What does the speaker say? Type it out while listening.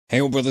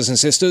Hail brothers and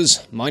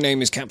sisters, my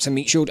name is Captain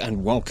Meatshield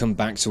and welcome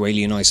back to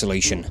Alien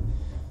Isolation.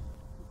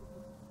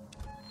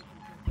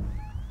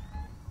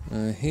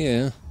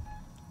 Here,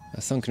 they're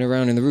thunking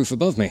around in the roof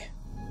above me.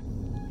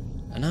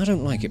 And I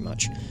don't like it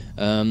much.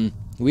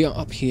 We are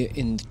up here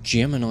in the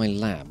Gemini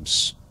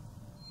Labs.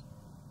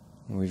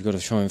 We've got to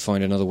try and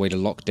find another way to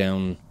lock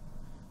down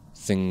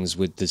things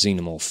with the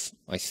Xenomorph,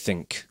 I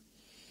think.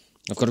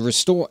 I've got to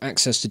restore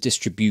access to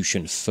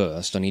distribution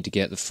first. I need to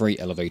get the freight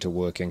elevator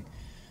working.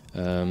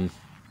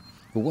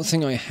 But one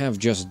thing I have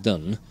just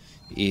done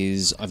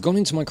is I've gone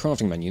into my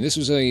crafting menu. This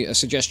was a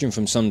suggestion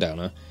from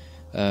Sundowner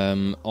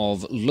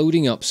of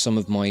loading up some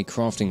of my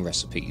crafting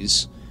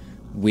recipes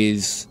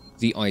with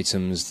the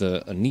items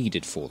that are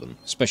needed for them.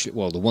 Especially,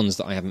 well, the ones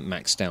that I haven't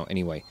maxed out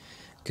anyway.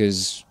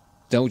 Because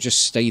they'll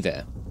just stay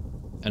there.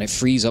 And it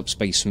frees up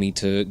space for me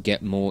to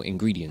get more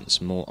ingredients,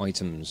 more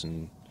items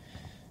and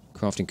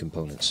crafting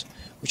components.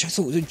 Which I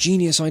thought was a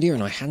genius idea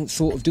and I hadn't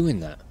thought of doing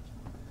that.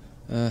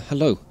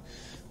 Hello.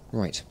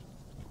 Right.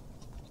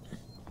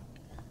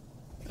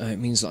 It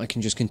means that I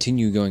can just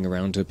continue going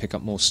around to pick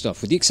up more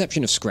stuff, with the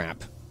exception of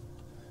scrap.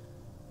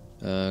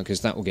 Because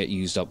that will get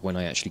used up when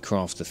I actually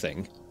craft the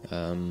thing.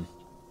 But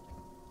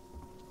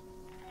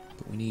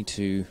we need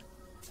to...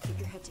 Keep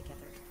your head together.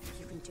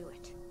 You can do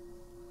it.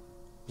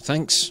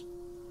 Thanks.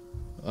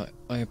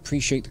 I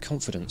appreciate the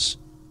confidence.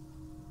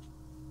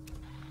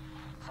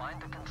 Find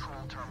the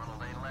control terminal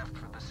they left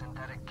for the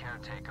synthetic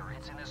caretaker.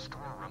 It's in a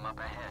storeroom up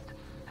ahead.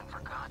 And for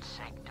God's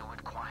sake, do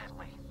it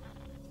quietly.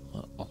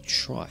 I'll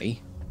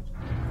try.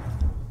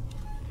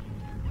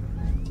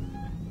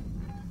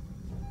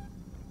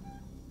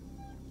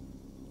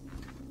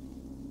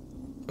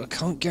 I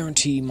can't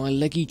guarantee my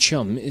leggy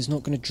chum is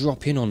not going to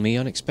drop in on me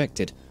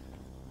unexpected.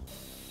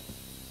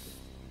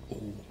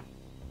 Oh.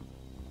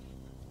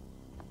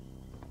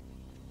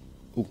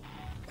 Oh.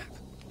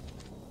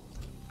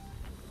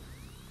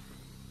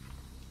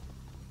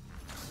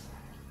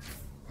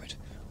 Right.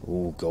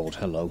 Oh, God,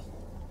 hello.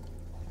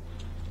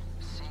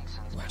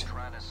 Seegson's been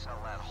trying to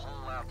sell that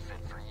whole outfit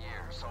for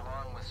years,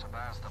 along with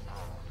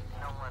Sebastopol.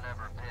 No one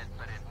ever bid,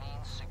 but it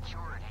means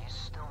security's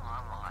still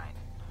online.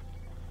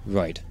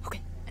 Right.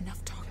 Okay,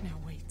 enough talk now,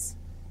 waits.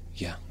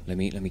 Yeah, let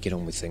me get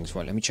on with things.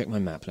 Right, let me check my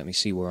map. Let me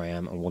see where I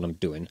am and what I'm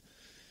doing.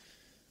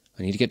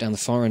 I need to get down the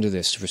far end of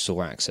this to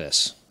restore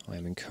access. I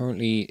am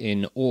currently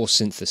in ore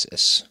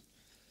synthesis.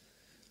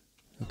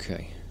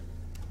 Okay.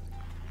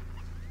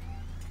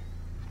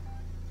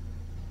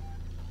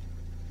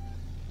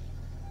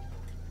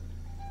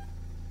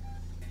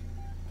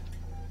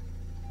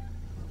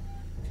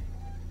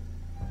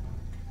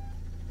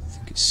 I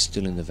think it's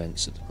still in the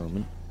vents at the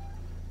moment.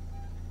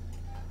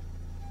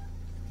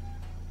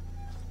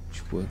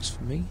 Which works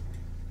for me.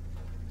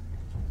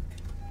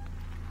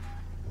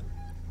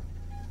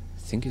 I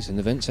think it's in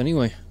the vents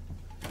anyway.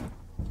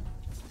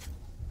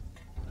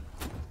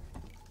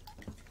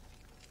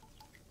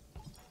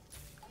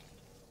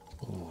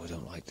 Oh, I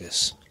don't like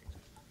this.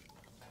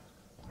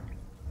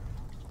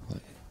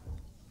 Right.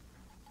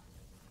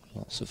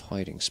 Lots of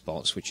hiding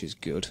spots, which is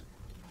good.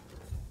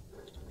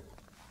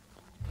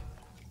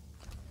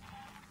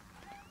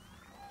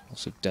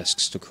 Lots of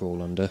desks to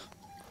crawl under.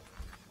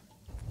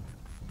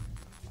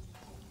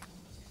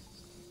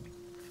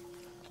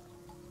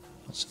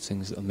 Lots of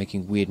things that are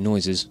making weird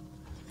noises.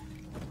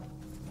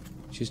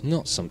 Which is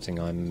not something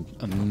I'm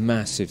a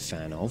massive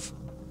fan of.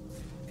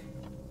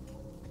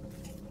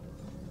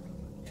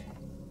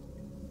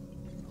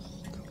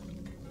 Oh, God.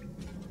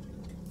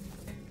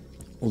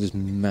 All this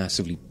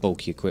massively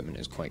bulky equipment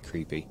is quite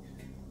creepy.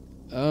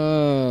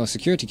 Oh,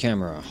 security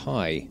camera,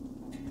 hi.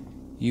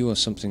 You are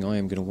something I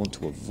am going to want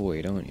to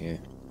avoid, aren't you?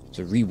 There's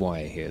a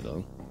rewire here,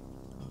 though.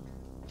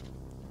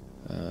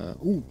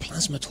 Ooh,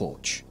 plasma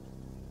torch.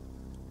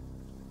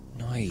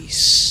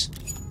 Nice.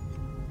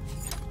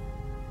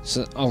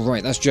 So, oh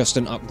right, that's just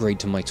an upgrade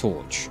to my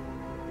torch.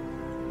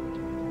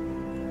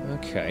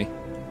 Okay.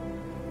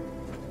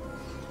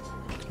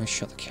 Can I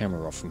shut the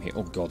camera off from here?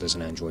 Oh God, there's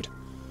an android.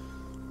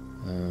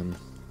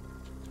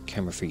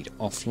 Camera feed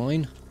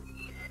offline.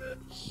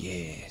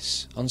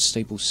 Yes.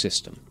 Unstable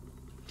system.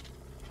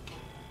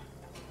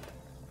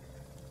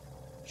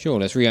 Sure,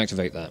 let's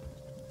reactivate that.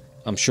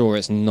 I'm sure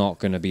it's not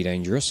going to be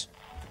dangerous.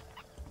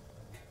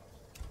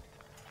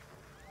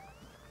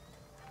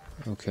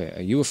 Okay,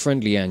 are you a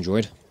friendly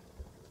android?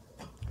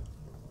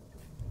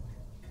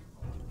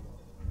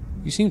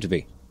 You seem to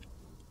be.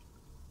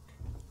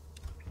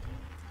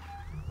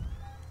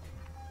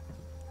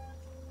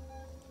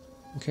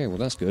 Okay, well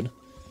that's good.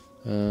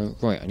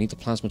 Right, I need the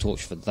plasma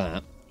torch for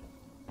that.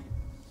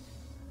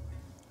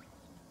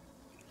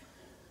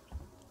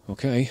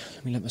 Okay,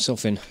 let me let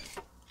myself in.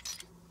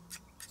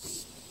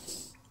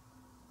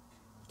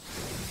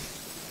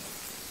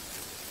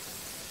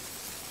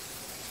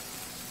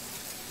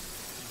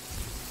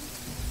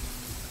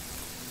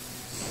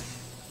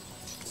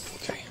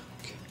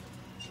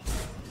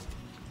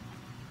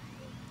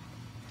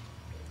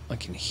 I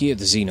can hear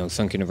the Xeno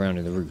thunking around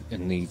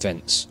in the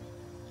vents.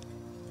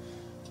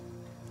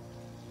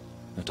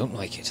 I don't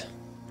like it.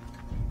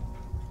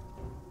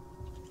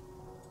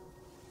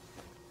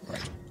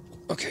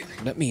 Okay,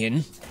 let me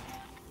in.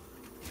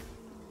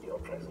 Your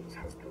presence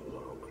has been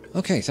logged.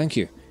 Okay, thank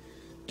you.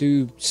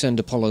 Do send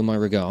Apollo my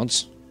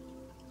regards,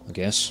 I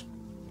guess.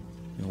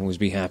 I'll always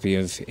be happy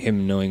of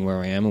him knowing where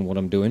I am and what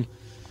I'm doing.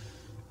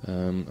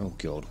 Oh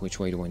god, which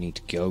way do I need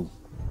to go?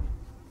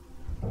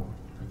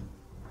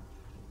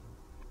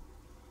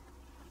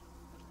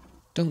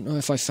 Don't know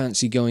if I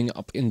fancy going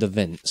up in the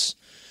vents.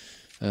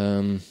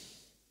 Right,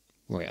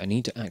 I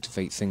need to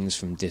activate things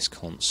from this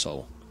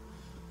console.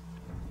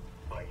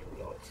 Are you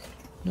lost?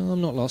 No,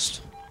 I'm not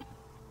lost.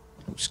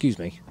 Oh, excuse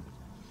me.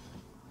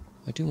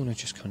 I do want to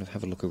just kind of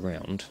have a look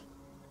around.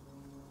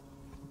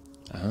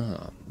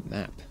 Ah,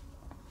 map.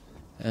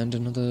 And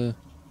another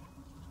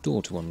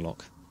door to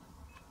unlock.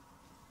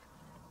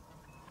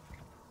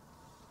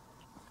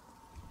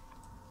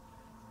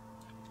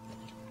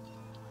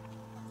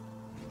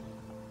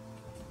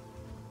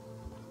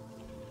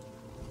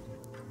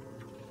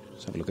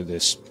 Let's have a look at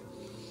this.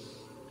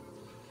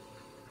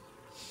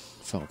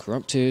 File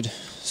corrupted.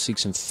 Seek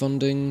some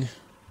funding.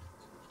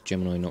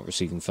 Gemini not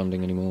receiving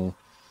funding anymore.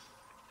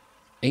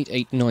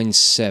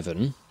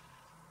 8897.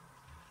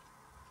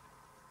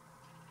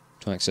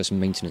 To access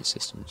maintenance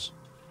systems.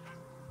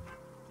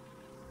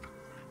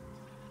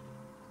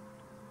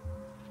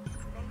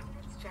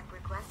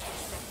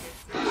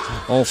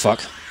 Oh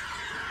fuck.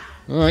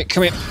 Alright,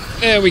 come here.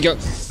 There we go.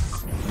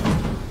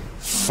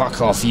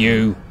 Fuck off,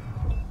 you.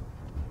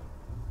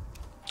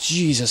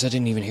 Jesus, I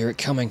didn't even hear it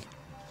coming.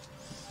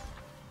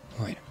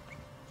 Right.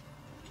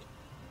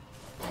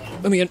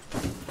 Let me in.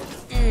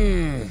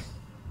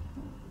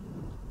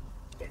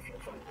 If you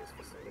find this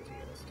facility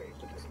in a state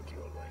that isn't to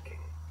your liking,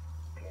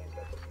 please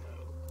let us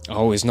know.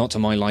 Oh, it's not to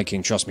my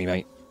liking, trust me,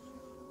 mate.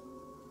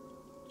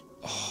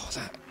 Oh,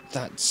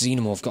 that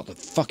Xenomorph got the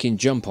fucking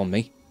jump on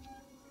me.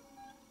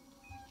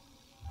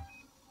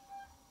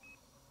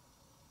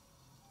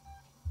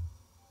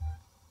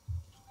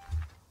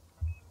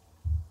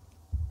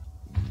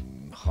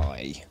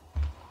 Hi.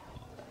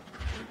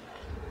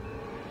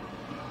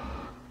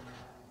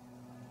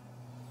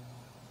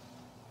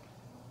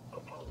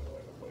 Apollo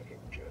and a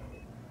working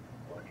journey,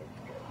 working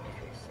together to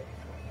be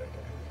safe and better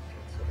than the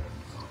incident.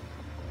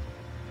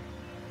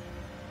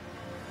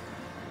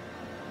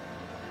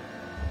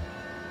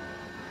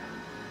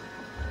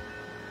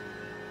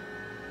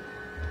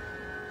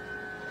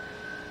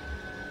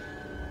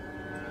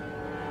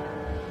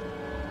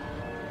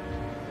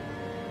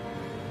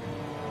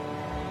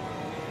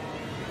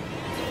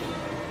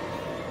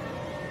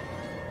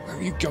 Where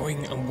are you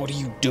going and what are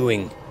you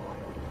doing?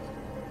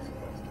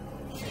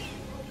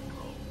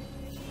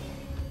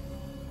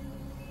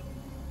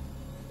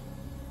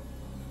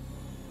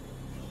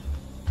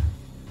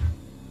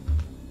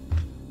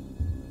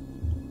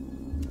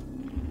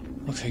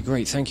 Okay,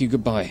 great, thank you,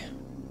 goodbye.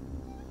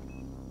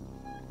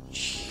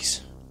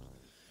 Jeez.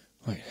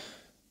 Right.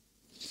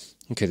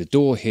 Okay, the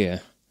door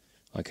here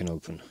I can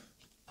open.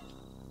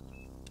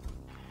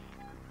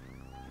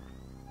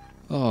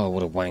 Oh,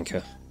 what a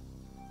wanker.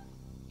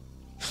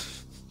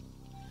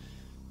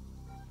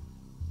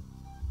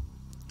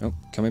 Oh,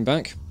 coming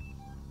back.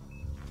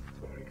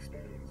 We're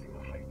experiencing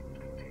a heightened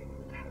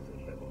containment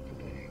hazard level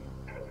today.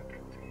 Hazard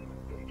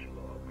containment breach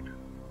logged.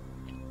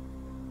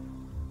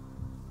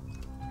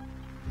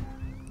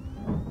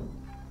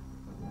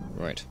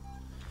 Right.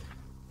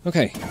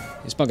 Okay,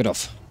 it's buggered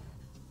off.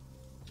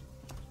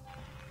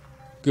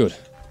 Good.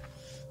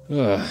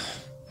 Ugh.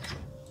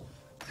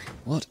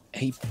 What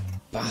a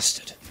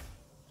bastard.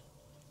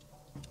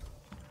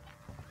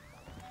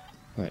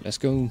 Right, let's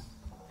go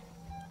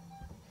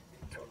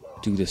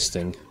do this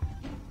thing.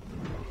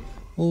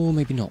 Or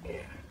maybe not.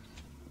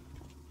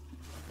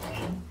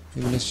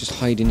 Maybe let's just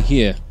hide in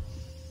here.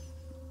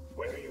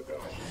 Where are you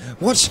going?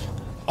 What?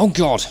 Oh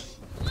god!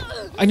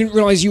 I didn't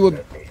realise you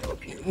were...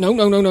 No,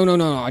 no, no, no, no,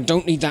 no, I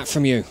don't need that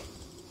from you.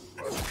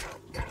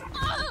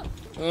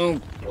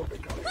 Oh.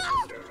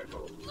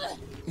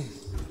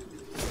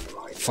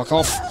 Fuck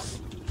off.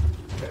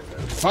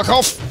 Fuck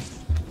off!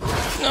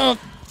 No!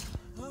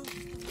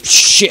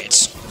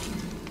 Shit!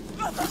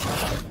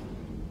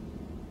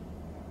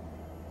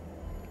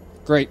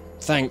 Great,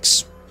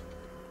 thanks.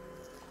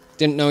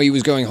 Didn't know he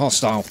was going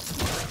hostile.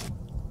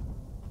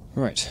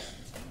 Right.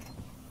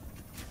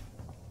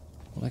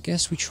 Well, I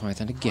guess we try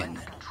that again.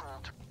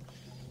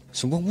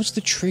 So what was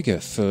the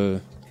trigger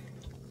for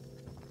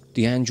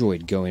the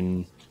android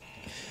going...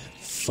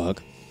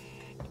 Fuck.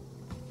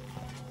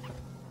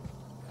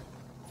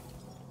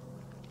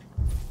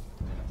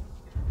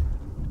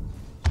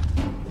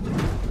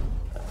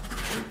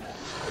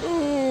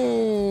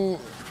 Oh,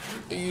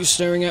 are you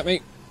staring at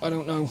me? I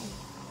don't know.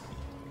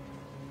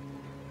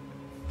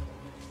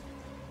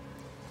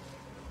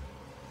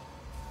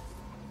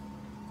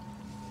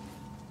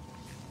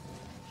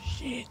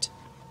 Shit.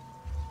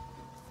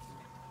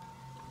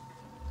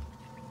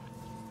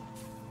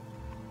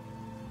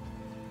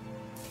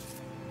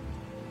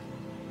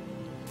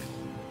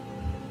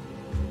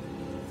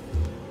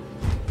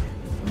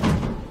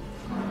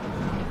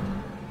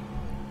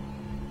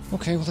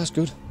 Okay, well that's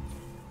good.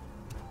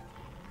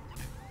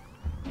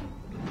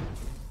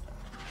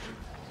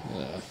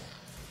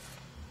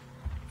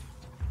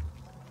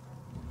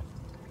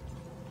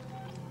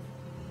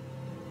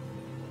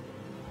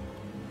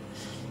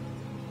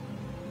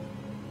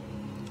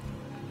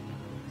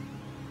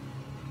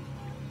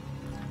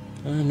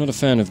 I'm not a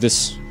fan of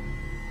this.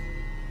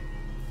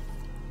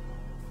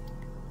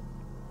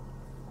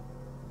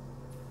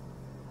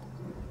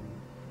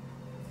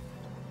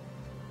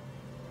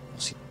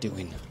 What's he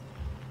doing?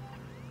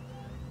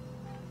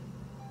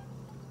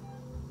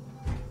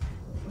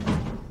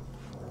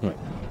 Right.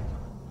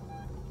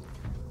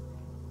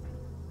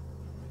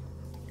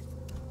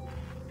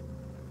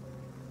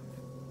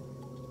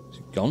 Is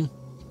it gone?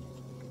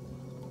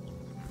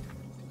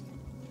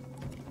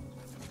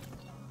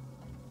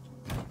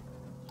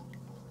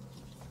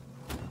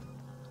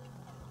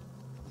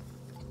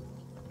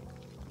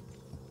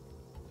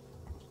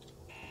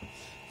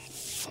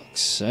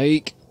 Fuck's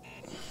sake.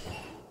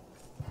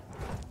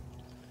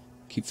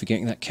 Keep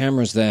forgetting that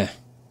camera's there.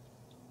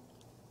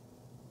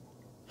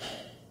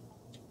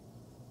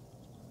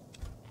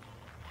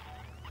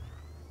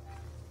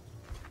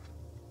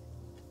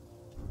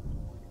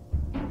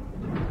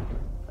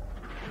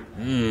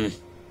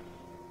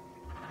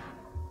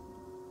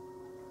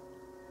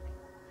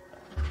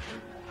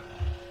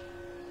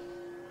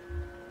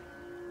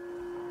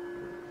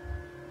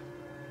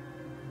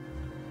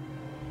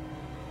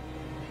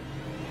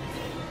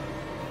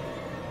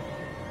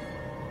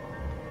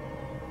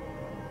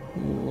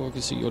 Oh, I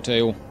can see your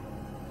tail.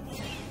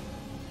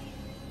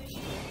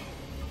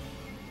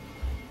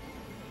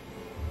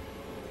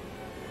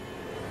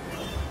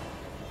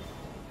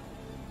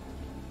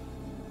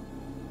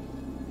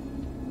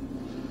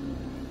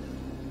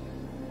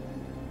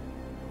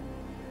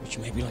 Which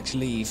maybe like to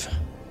leave.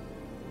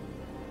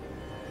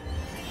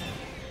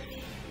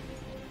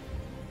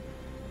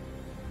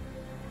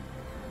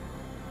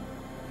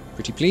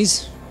 Pretty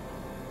please.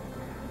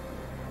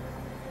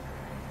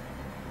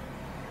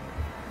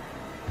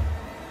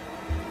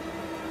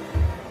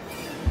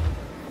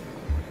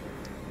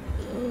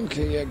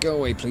 Okay, yeah, go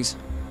away, please.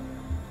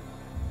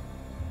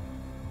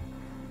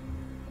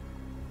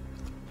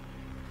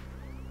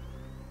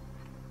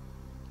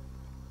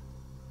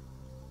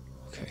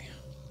 Okay.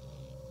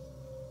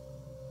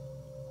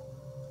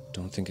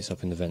 Don't think it's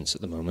up in the vents at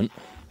the moment.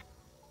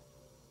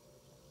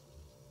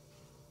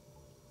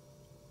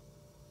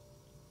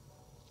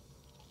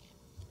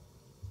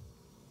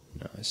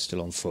 No, it's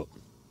still on foot.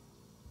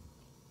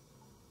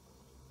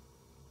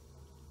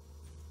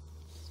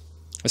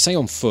 I say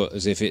on foot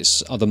as if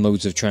it's other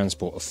modes of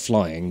transport of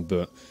flying,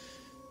 but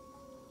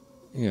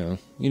you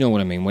know what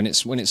I mean. When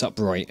it's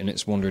upright and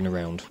it's wandering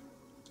around.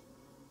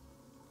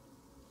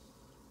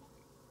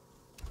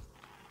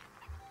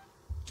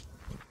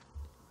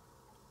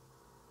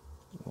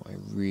 What I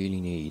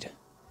really need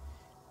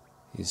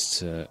is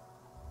to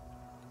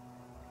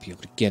be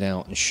able to get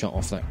out and shut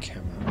off that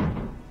camera.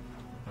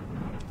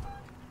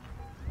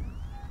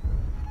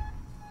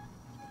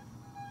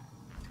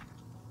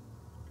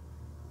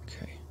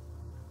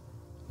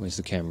 Where's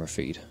the camera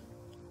feed?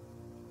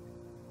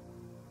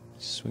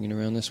 Swinging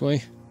around this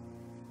way?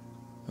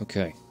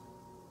 Okay.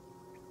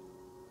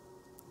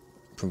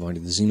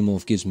 Provided the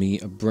Xenomorph gives me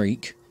a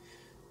break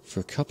for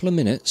a couple of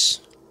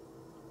minutes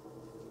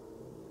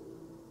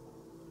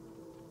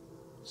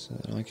so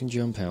that I can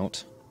jump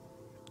out,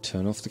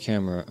 turn off the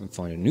camera and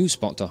find a new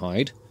spot to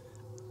hide,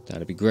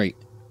 that'd be great.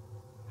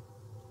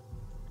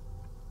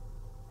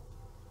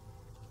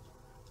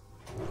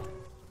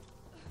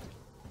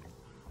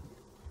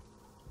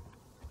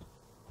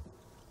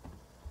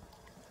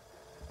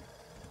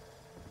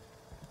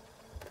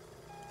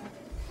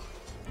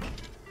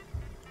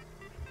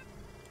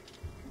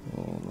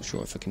 Not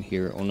sure if I can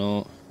hear it or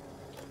not.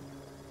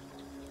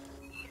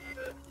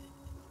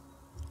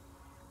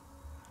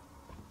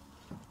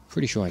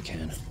 Pretty sure I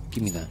can.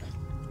 Give me that.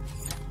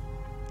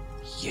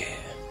 Yeah.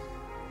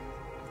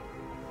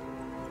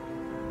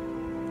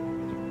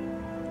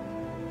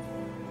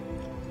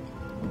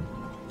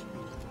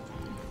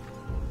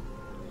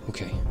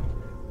 Okay.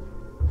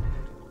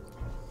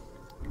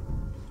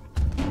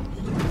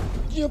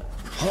 Yep.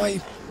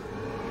 Hi.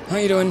 How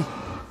you doing?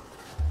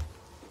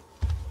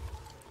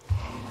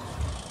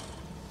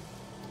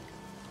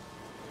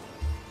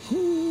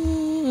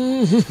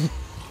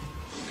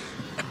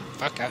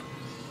 Fucker.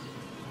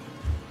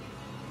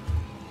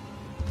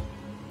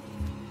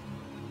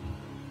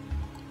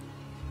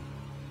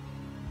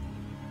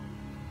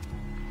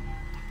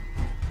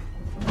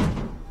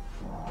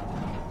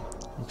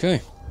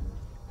 Okay.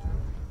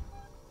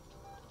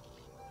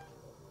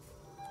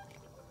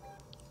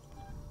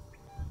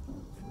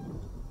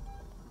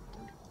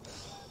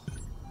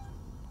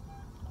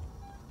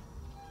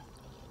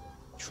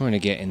 Trying to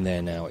get in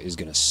there now is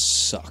gonna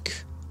suck.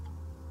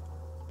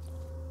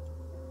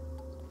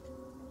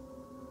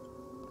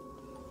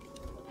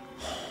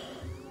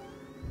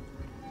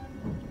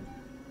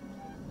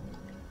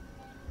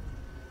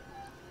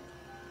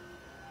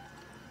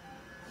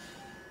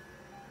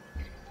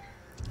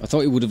 I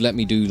thought it would have let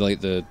me do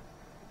like the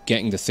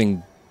getting the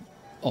thing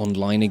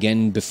online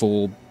again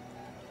before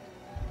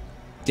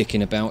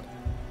dicking about.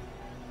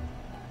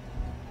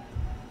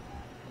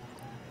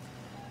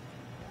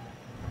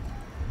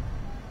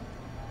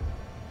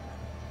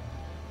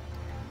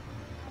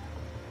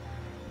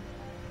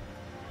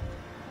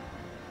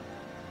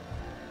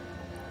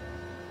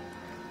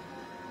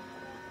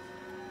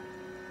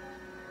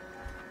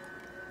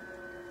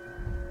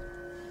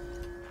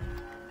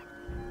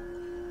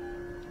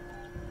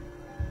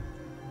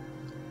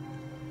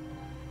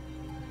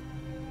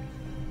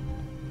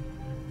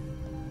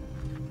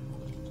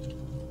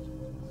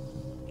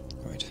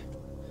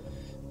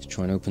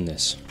 try and open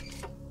this.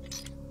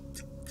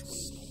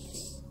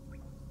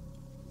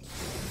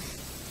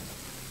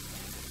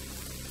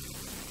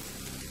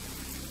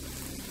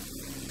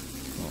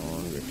 Come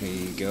on,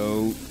 Ripley,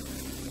 go.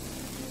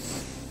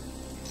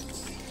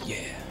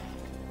 Yeah.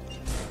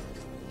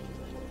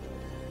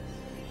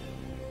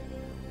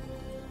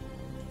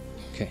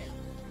 Okay.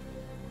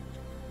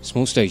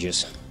 Small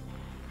stages.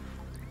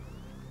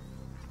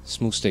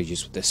 Small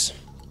stages with this.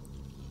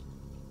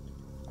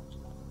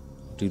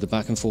 I'll do the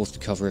back and forth to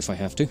cover if I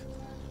have to.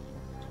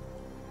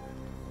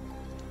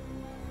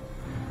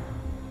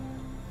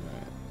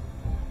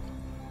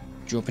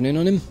 Dropping in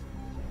on him.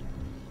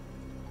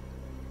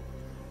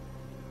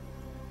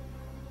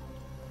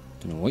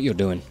 Don't know what you're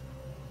doing.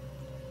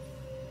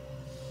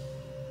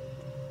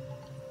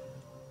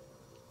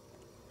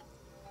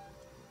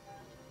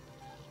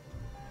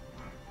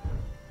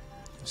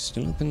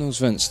 Still up in those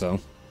vents, though.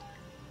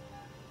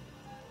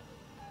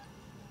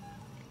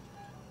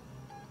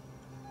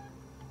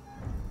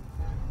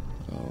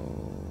 Oh,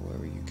 where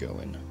are you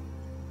going?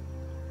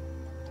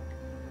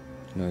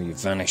 No, you've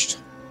vanished.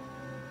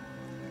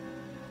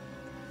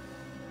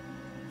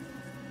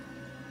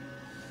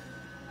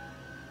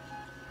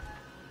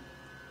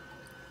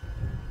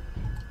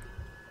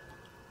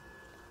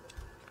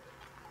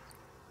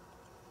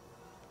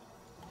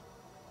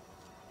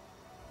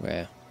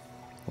 Where?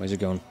 Where's it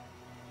gone?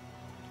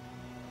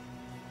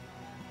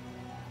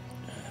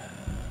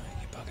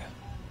 You bugger.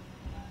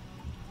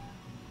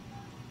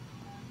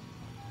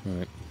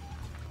 Alright.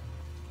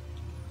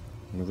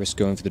 I'm gonna risk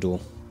going for the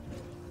door.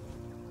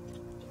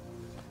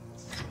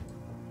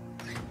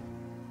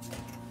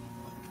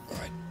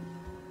 Alright.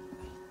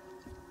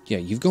 Yeah,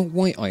 you've got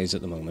white eyes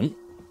at the moment.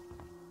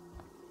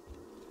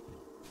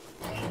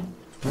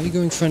 Why are you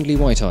going friendly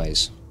white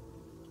eyes?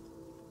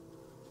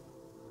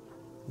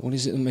 What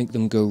is it that make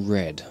them go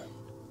red?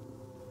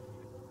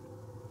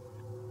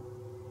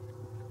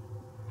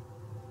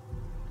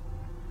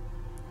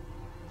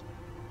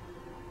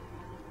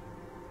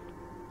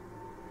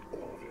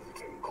 All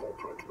visiting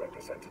corporate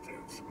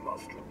representatives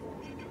must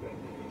report to their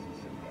nearest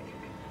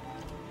sympathetic.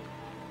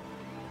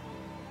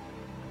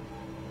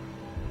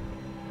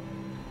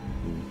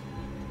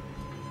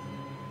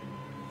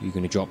 You're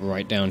going to drop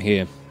right down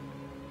here.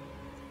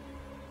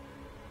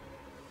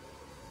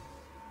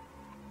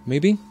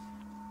 Maybe?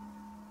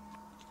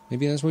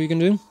 Maybe that's what you can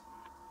do?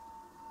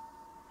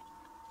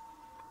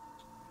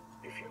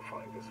 If you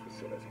find this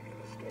facility in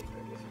a state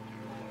that isn't to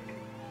your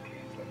liking,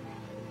 please let me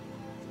know.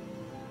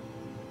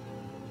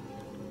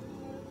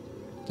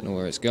 Don't know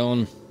where it's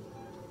gone.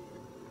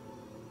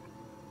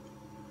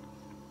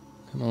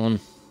 Come on.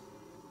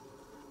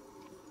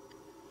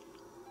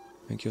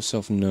 Make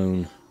yourself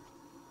known.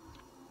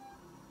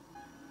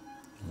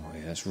 Oh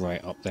yeah, that's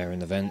right up there in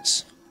the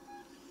vents.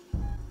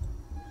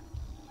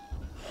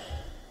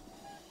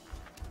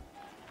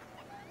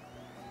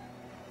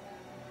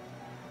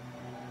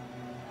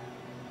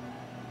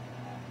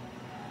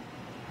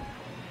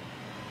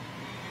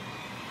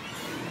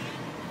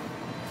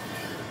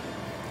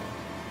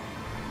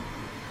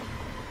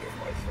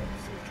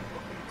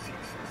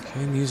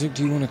 Okay, music,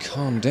 do you want to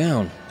calm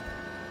down?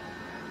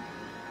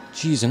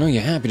 Jeez, I know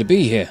you're happy to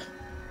be here.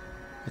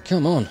 But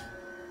come on.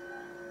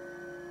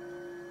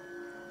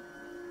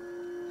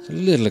 It's a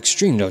little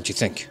extreme, don't you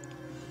think?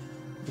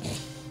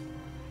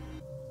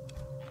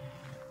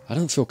 I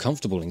don't feel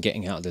comfortable in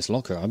getting out of this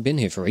locker. I've been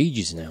here for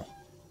ages now.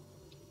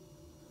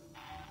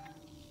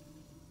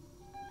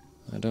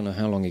 I don't know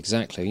how long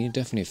exactly,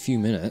 definitely a few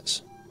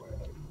minutes.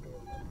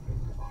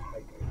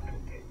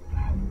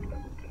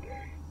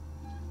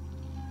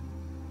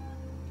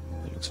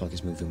 It looks like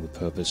it's moving with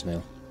purpose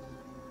now.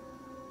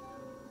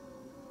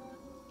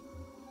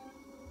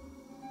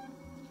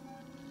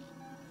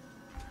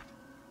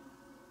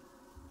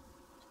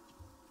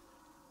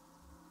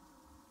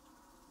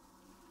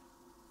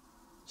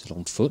 Is it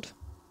on foot?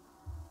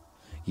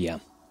 Yeah,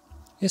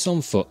 it's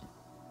on foot.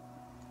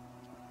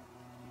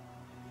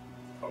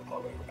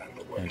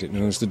 And it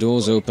knows the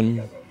door's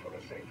open.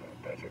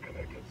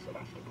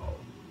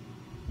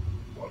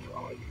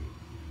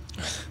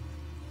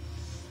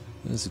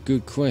 That's a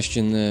good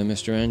question there,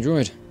 Mr.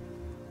 Android.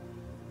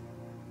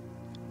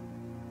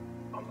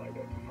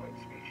 Unidentified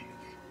species.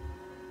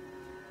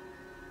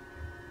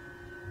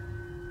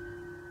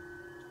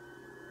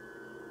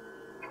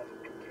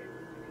 Hazard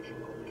containment is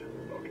locked.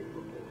 Logging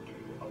report to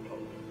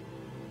unknown.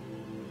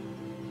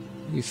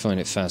 You find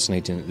it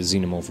fascinating that the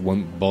Xenomorph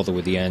won't bother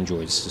with the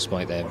androids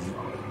despite their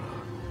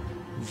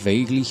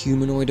vaguely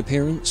humanoid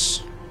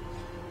appearance.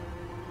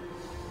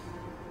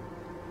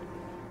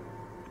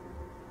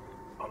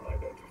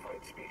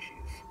 Unidentified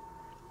species.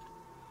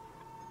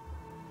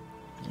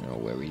 Oh,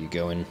 where are you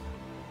going?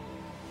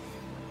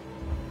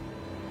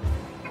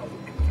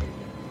 Hazard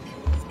containment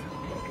is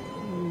locked.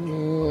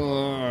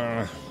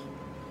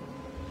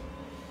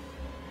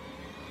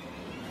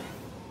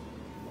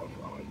 What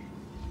are you?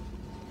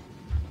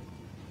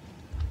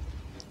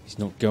 He's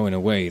not going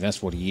away,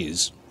 that's what he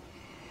is.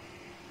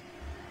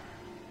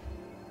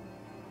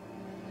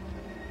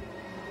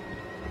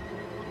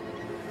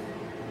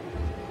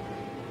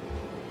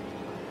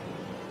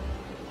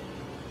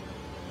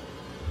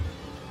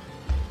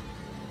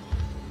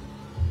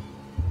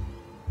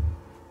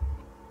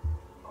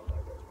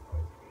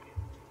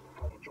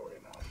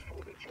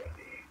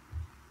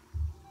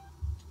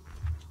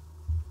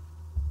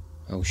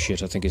 Oh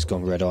shit, I think it's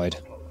gone red-eyed.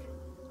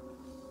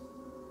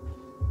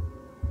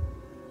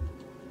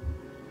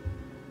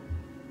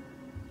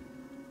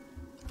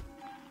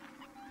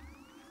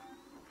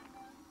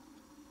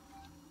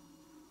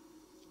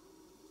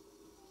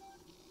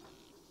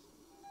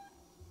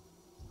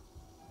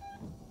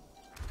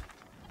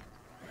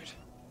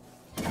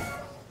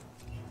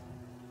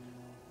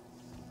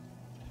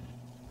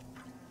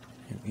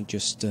 Let me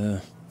just,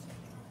 This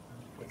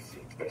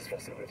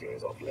facility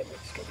is off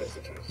limits to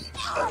visitors.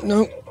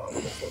 No. About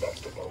the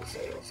Sebastopol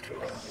sales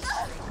tour.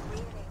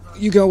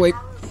 You go away.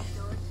 Where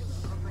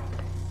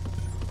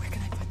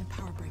can I find the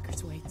power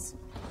breakers, Waits?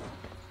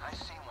 I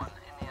see one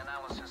in the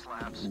analysis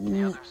labs.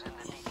 The other's in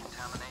the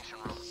decontamination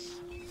room.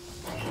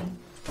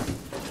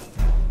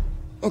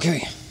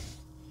 Okay.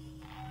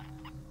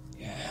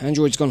 Yeah,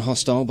 Android's gone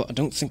hostile, but I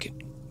don't think it...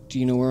 Do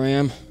you know where I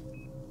am?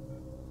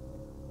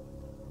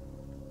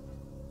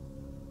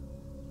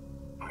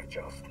 I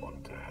just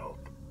want to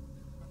help.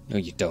 No,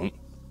 you don't.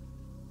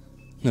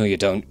 No, you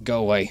don't. Go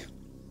away.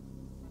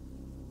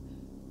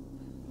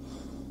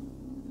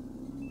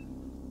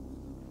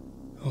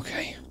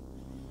 Okay.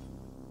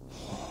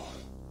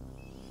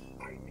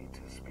 I need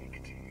to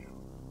speak to you.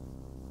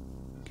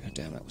 God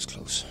damn, that was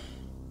close.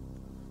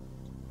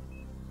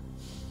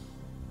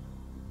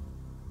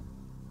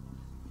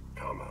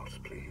 Come out,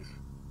 please.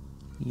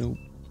 Nope.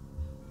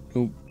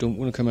 Nope, don't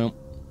want to come out.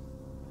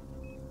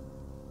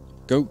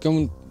 Go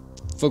and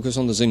focus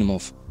on the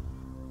Xenomorph.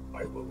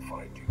 I will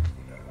find you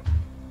there.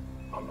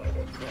 On my next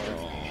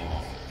investigation.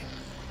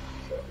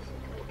 Service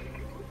will take it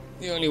with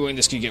me. The only way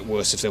this could get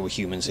worse if there were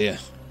humans here.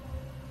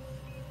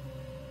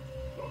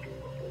 Logging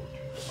report.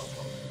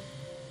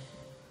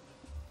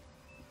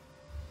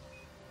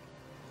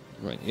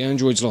 Right, the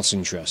android's lost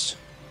interest.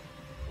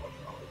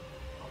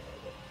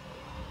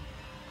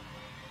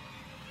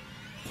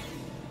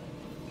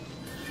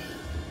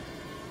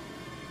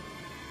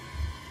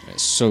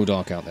 It's so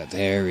dark out there.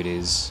 There it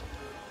is.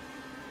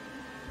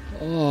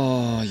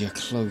 Oh, you're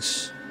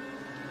close.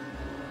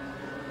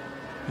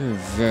 You're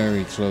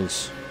very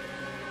close.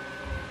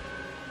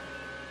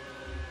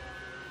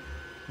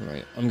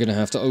 Right, I'm gonna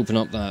have to open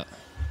up that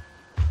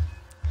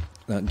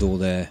door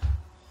there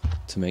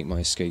to make my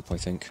escape, I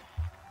think.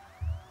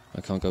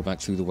 I can't go back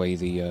through the way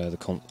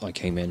I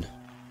came in.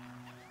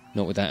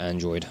 Not with that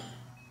android.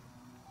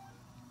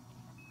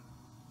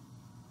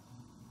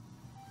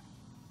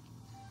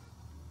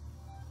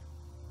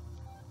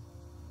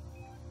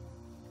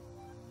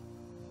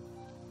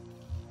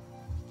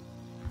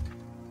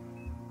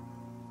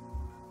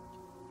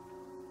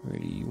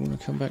 Really, you want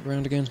to come back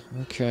round again?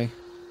 Okay.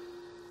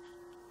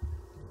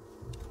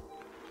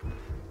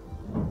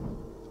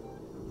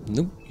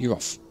 Nope, you're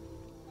off.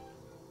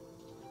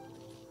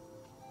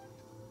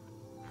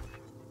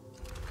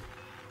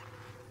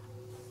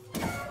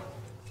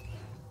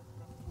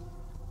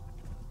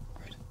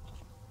 Right.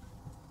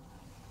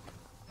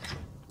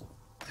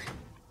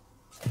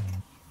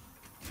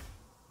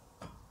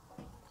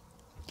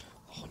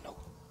 Oh no.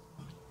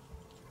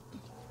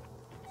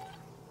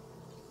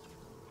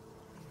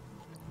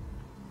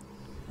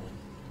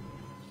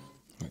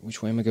 Right,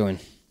 which way am I going?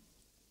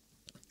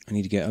 I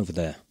need to get over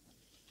there.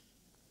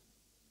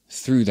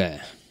 Through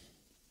there.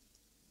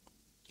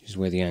 This is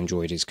where the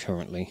android is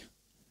currently.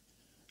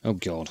 Oh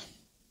god.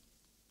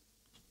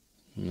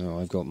 No,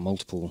 I've got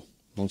multiple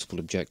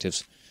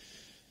objectives.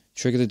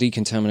 Trigger the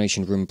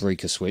decontamination room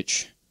breaker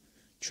switch.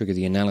 Trigger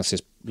the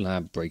analysis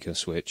lab breaker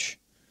switch.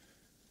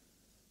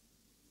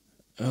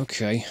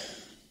 Okay.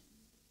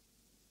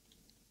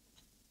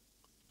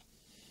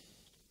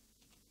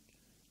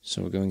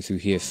 So we're going through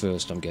here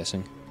first, I'm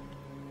guessing.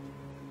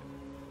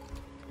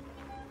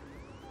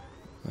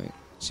 Right.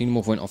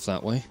 Xenomorph went off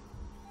that way.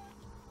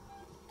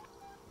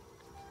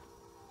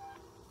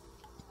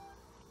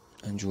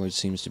 Android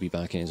seems to be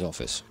back in his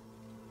office.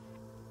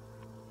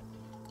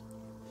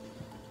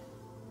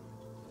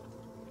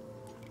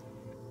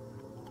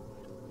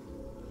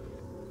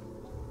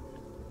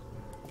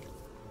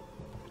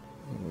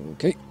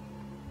 Okay.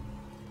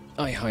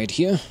 I hide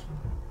here.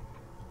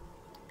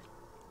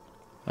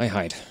 I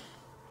hide.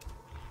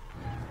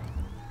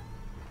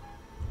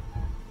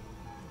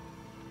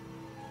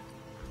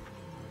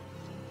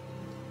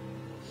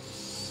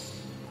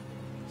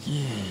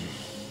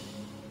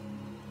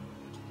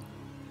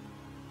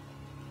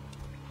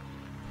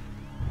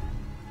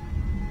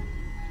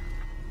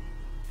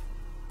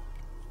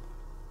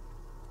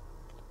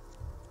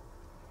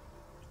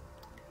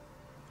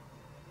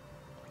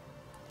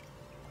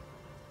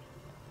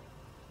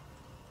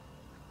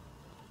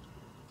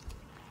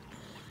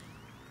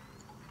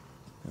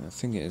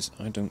 The thing is,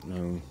 I don't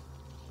know.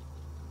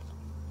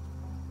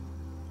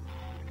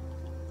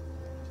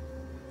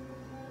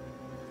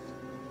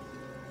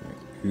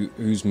 Right,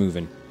 who's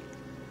moving?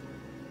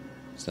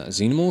 Is that a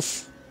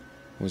Xenomorph?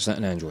 Or is that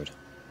an android?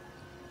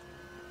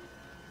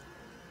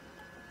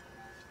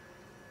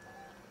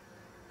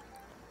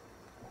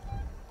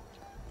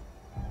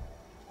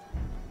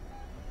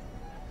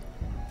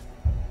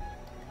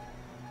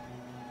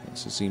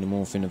 That's a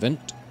Xenomorph in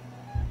event.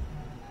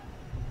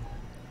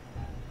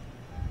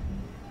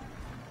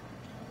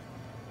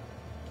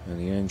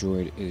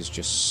 android is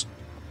just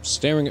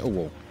staring at a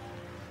wall.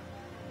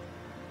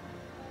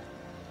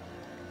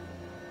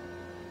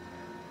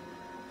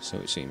 So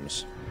it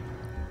seems.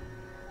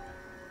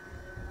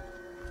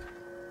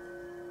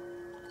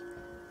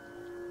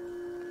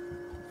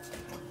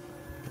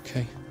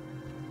 Okay.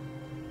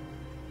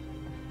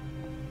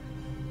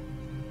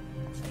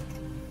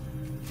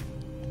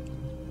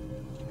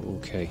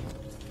 Okay.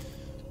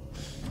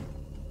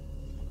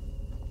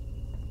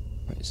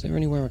 Right, is there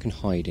anywhere I can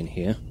hide in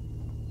here?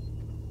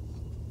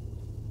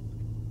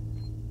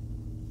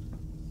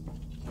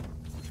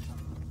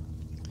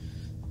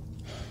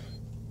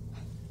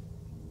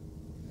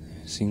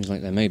 Seems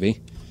like there may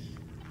be.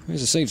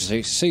 There's a safe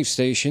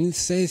station.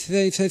 Safe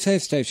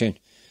station.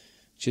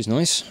 Which is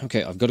nice.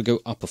 Okay, I've got to go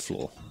up a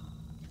floor.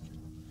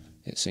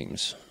 It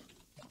seems.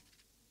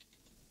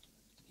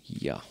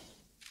 Yeah.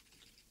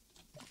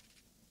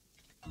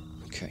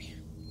 Okay.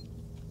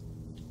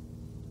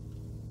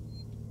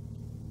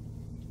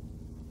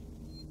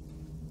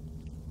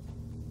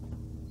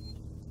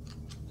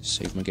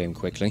 Save my game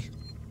quickly.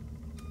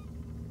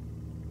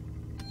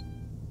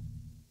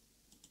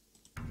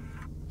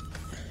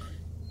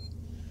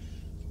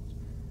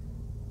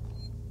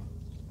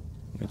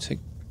 I'm going to take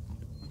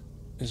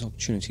this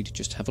opportunity to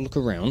just have a look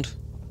around.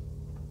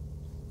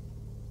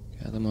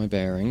 Gather my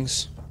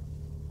bearings.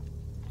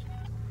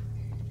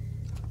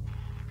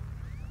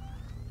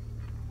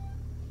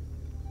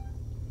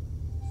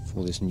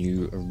 For this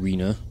new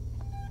arena.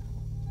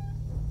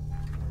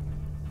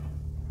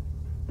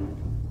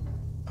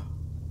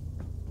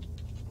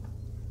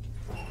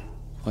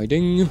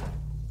 Hiding. I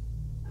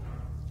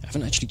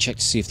haven't actually checked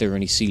to see if there are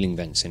any ceiling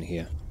vents in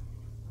here.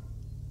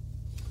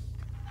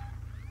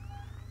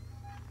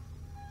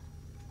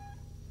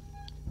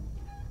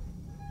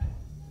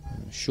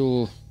 I'm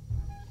sure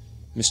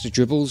Mr.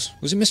 Dribbles...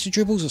 Was it Mr.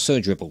 Dribbles or Sir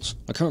Dribbles?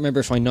 I can't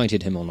remember if I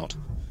knighted him or not.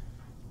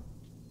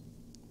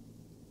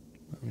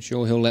 I'm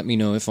sure he'll let me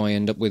know if I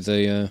end up with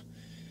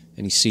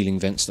any ceiling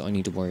vents that I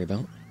need to worry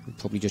about. He'll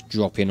probably just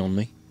drop in on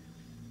me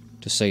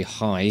to say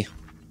hi.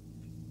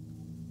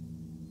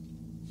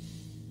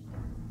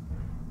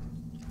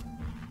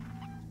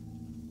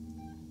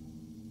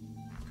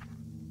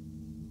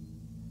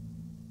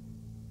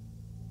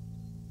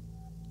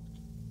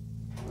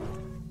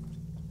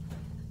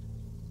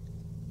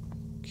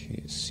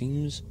 Okay, it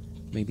seems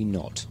maybe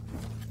not.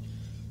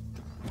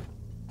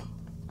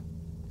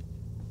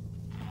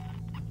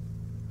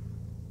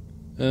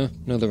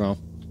 No there are.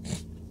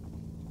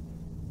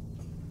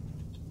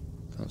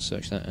 Can't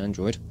search that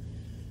android.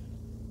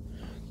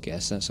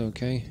 Guess that's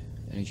okay.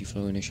 Energy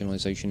flow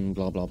initialization,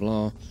 blah blah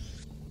blah.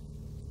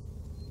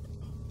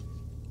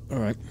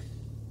 Alright.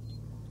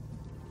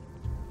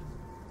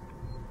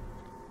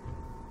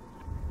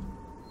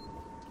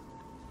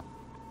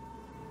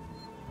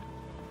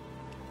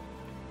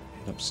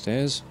 Head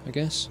upstairs, I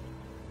guess.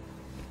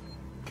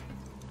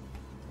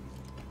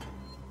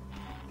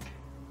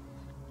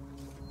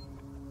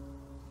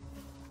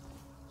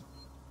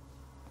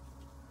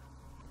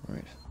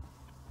 Right.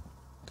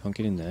 Can't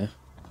get in there.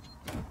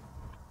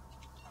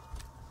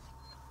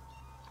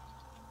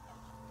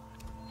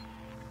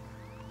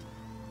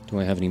 Do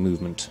I have any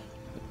movement?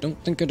 I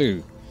don't think I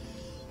do.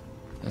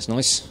 That's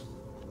nice.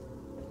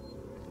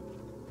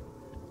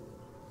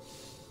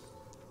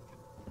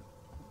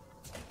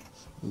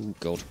 Oh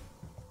god.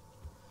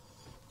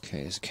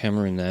 Okay, there's a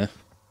camera in there.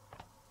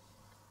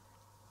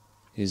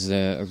 Is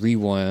there a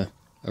rewire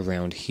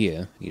around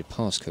here? I need a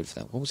passcode for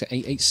that. What was it?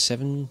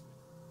 887?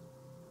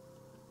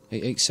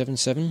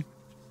 8877?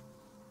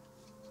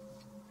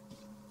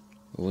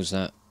 Or was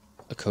that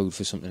a code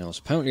for something else?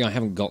 Apparently I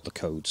haven't got the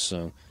code,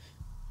 so...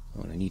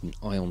 Oh, and I need an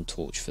ion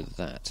torch for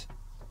that.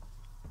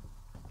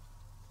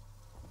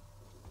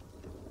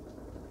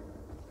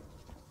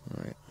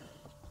 Right.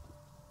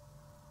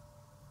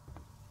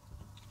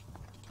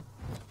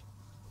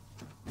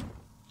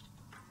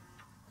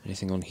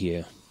 Anything on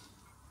here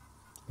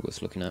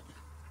worth looking at?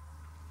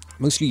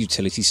 Mostly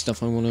utility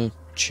stuff I want to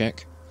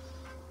check.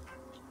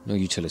 No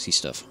utility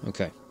stuff.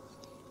 Okay.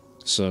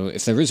 So,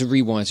 if there is a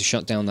rewire to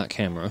shut down that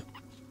camera...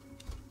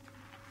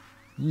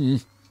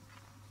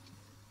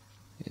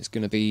 it's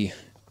going to be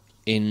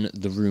in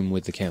the room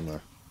with the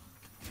camera.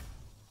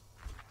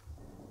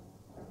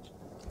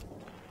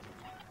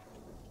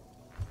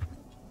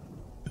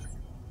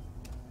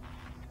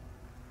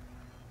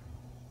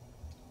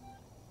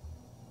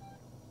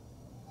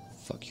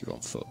 Fuck, you're on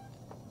foot.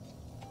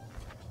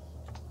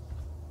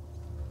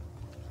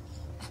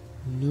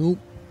 Nope.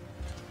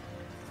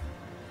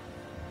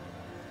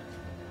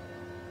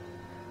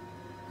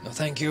 No,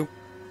 thank you.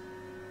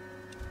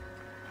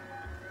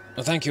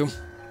 No, thank you.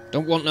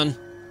 Don't want none.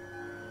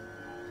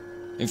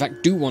 In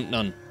fact, do want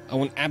none. I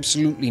want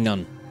absolutely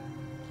none.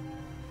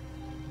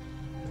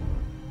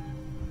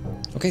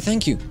 Okay,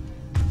 thank you.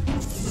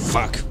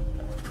 Fuck.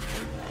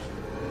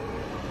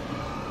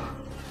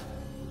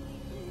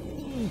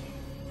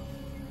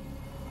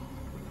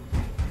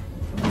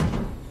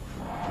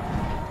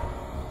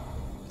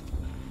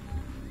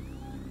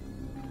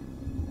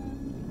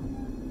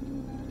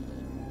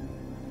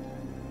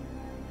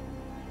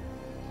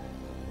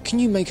 can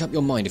you make up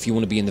your mind if you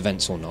want to be in the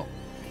vents or not?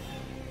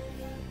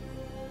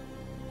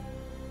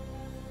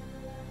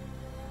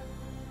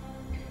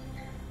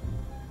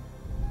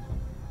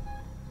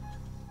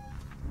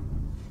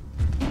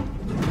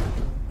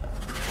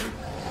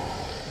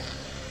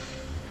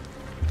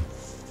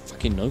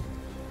 Fucking no.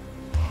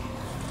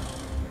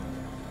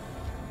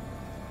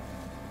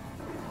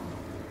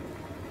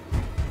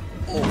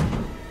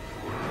 Oh.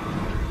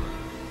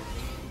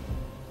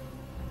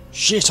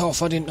 Shit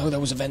off, I didn't know there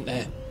was a vent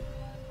there.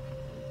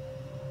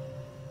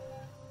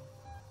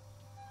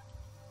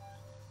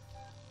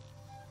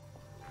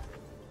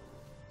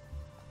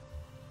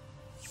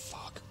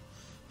 Fuck.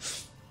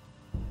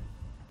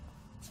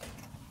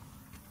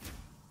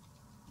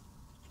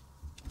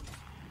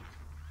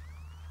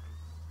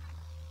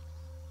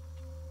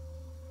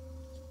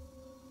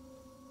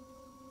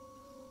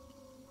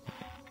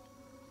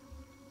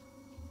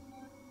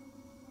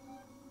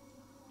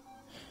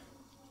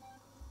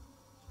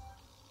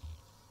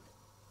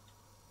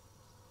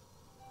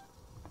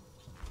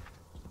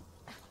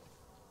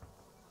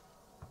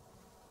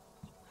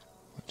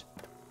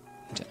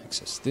 To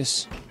access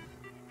this,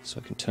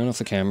 so I can turn off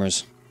the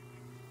cameras.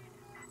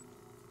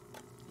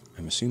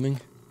 I'm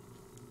assuming.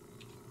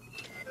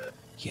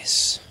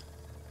 Yes.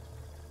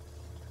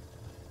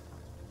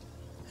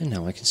 And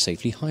now I can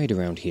safely hide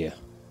around here.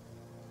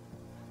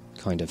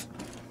 Kind of.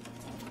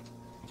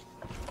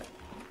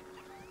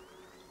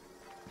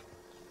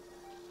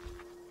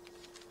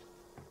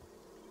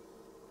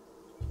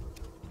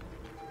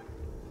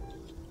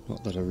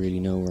 Not that I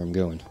really know where I'm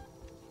going.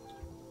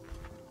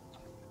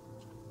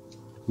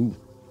 Ooh.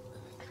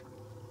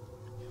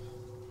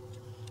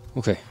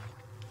 Okay.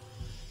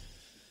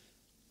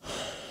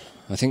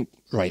 I think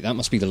right. That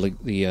must be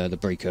the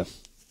breaker.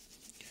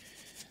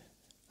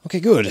 Okay,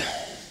 good.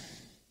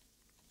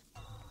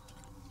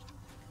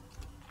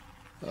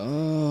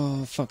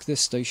 Oh, fuck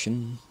this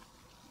station.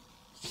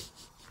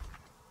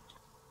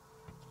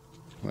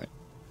 Right.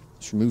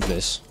 Let's remove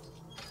this.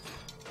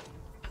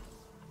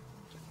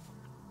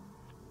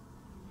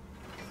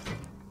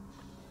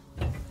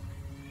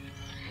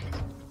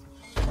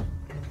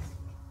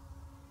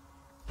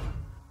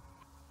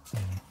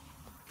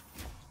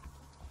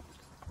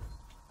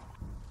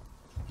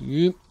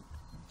 Yep.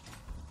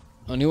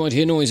 I knew I'd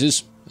hear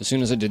noises as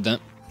soon as I did that.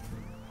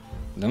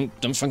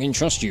 Don't fucking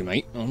trust you,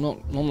 mate. I'm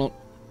not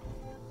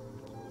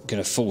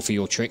gonna fall for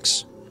your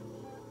tricks.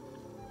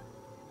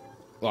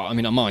 Well, I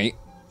mean, I might,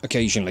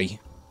 occasionally.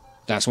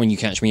 That's when you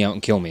catch me out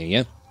and kill me,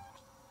 yeah?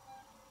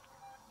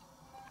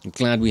 I'm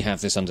glad we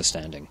have this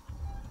understanding.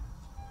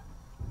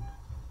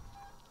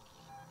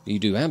 You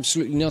do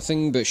absolutely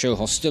nothing but show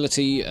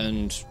hostility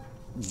and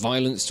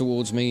violence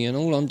towards me, and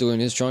all I'm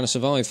doing is trying to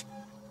survive.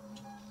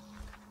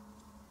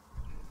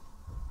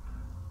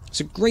 It's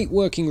a great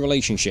working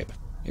relationship.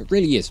 It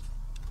really is.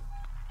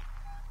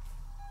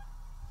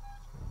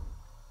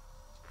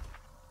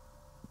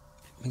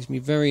 Makes me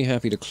very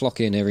happy to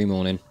clock in every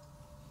morning.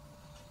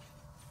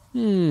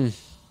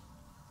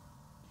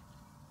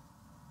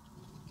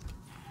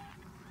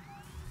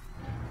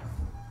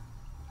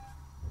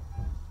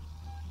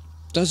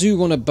 Does you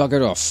want to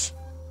bugger off?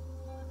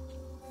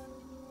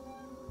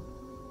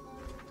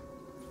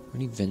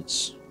 Any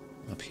vents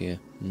up here?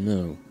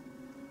 No.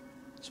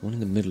 There's one in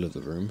the middle of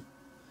the room.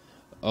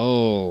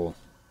 Oh.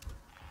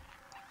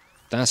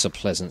 That's a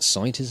pleasant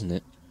sight, isn't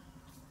it?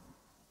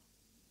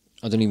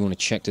 I don't even want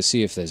to check to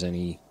see if there's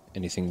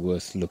anything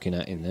worth looking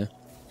at in there.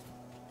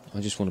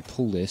 I just want to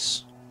pull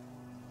this.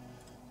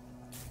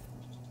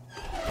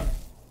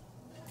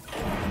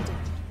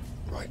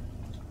 Right.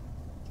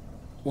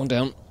 One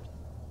down.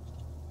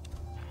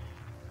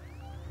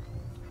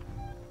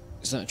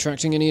 Is that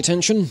attracting any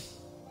attention?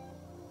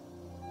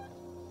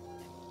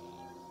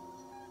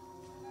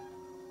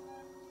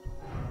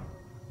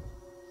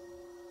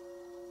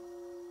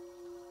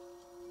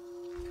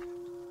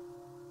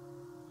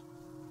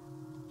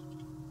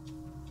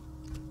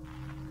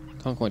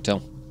 Can't quite tell.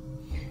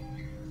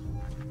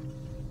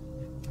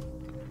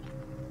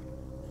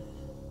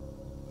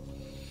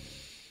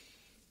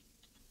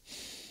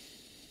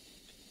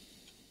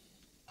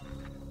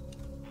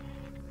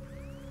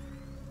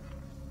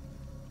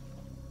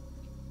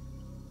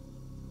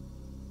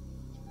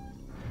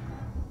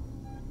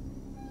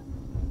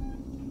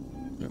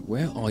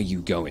 Where are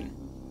you going?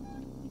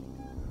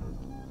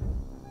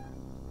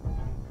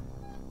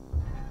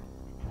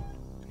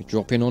 You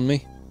drop in on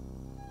me?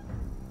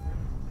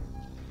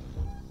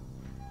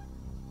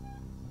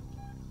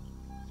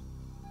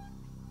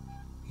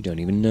 You don't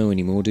even know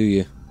anymore, do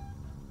you?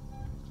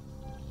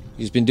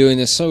 You've been doing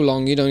this so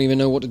long, you don't even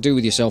know what to do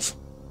with yourself.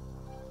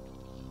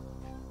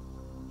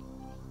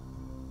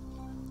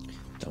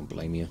 Don't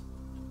blame you.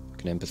 I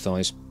can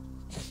empathise.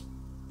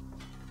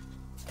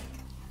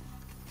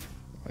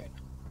 Right.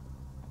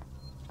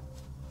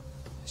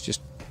 Let's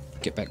just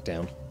get back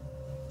down.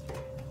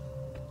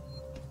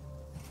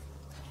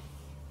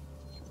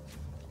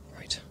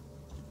 Right.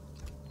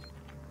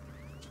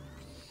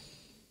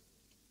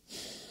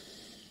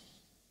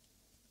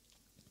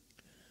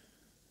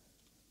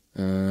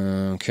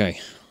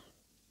 Okay.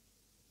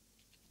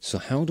 So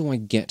how do I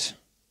get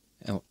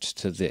out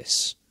to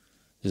this?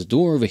 There's a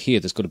door over here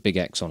that's got a big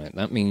X on it.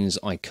 That means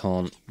I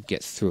can't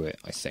get through it,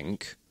 I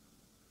think.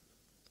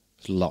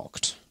 It's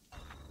locked.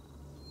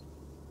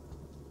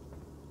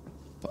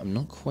 But I'm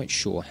not quite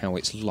sure how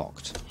it's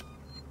locked.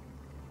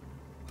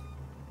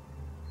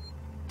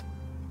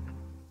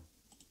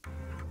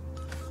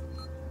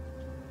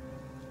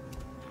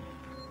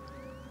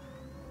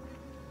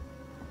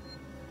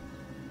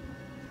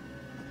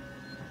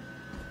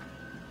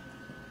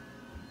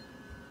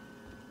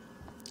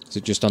 Is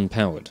it just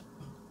unpowered?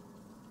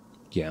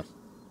 Yeah.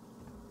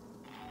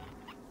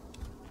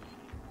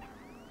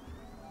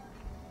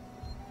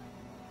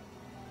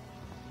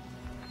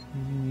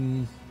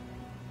 I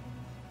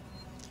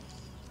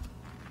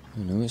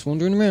know it's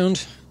wandering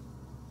around.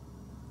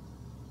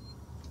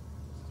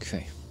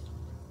 Okay.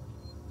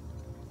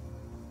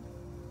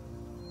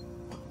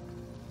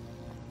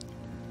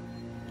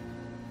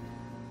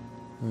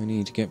 I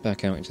need to get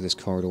back out into this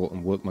corridor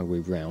and work my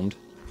way round.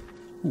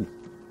 Ooh,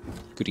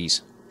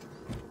 goodies.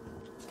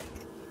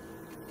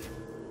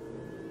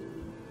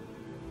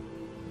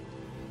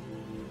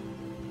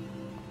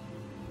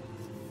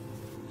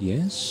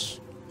 Yes?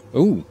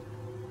 Oh!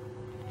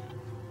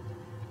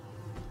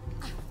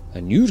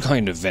 A new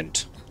kind of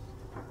vent.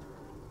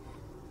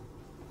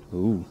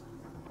 Ooh.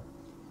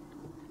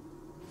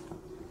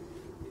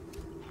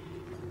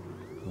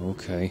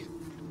 Okay.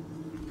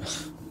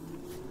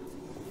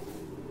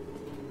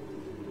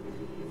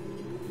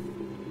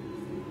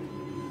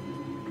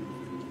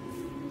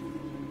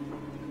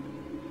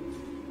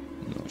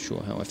 I'm not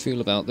sure how I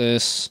feel about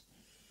this.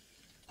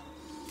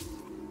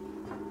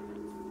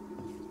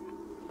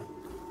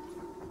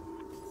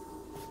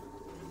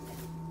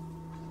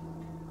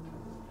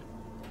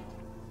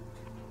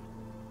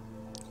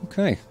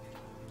 Okay,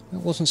 that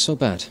wasn't so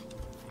bad.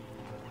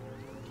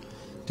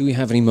 Do we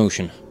have any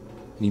motion?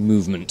 Any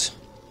movement?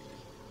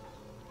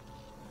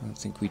 I don't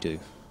think we do.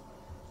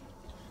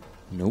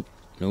 Nope,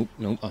 nope,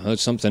 nope, I heard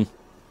something.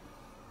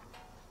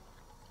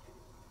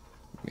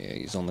 Yeah,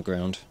 he's on the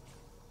ground.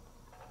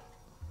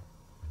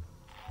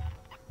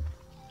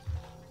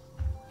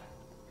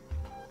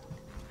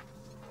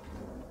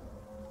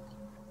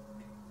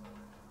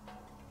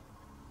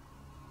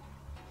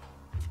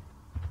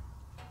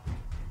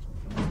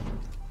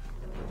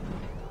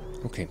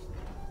 Okay.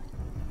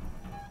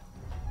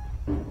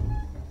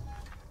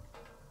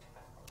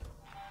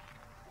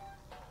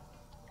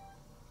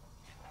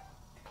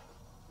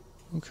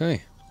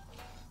 Okay.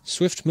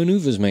 Swift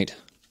maneuvers, mate.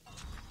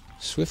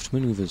 Swift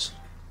maneuvers.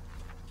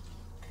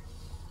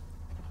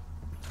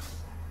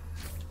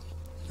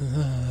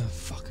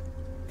 Fuck.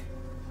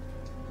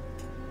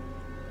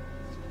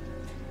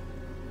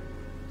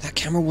 That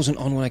camera wasn't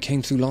on when I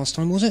came through last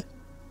time, was it?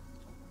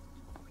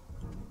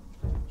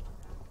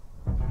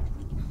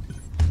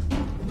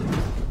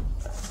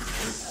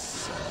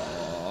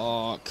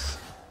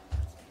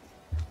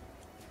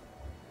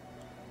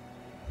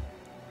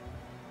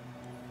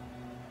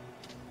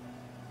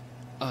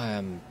 I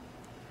am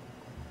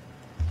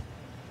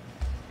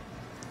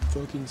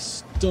fucking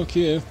stuck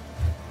here.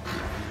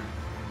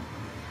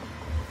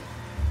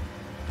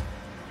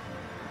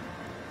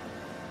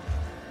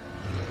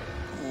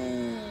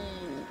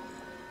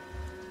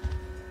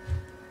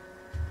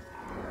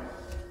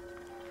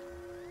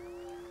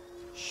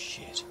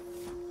 Shit.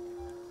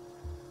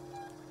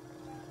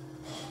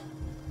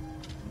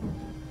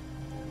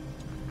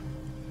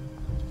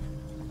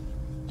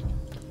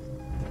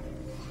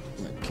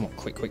 Right, come on,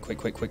 quick.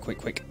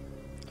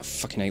 I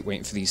fucking hate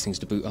waiting for these things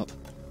to boot up.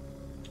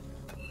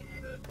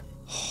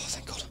 Oh,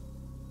 thank God.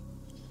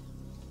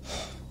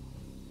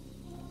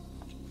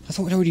 I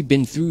thought we'd already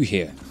been through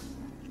here.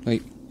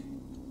 Like...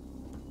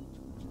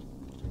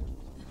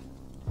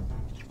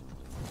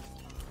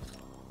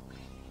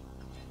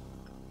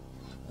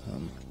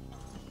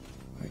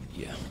 right,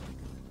 yeah.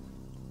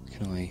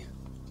 Can I...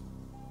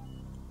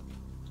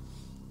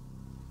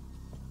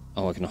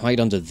 Oh, I can hide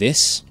under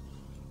this?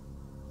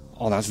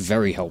 Oh, that's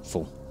very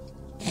helpful.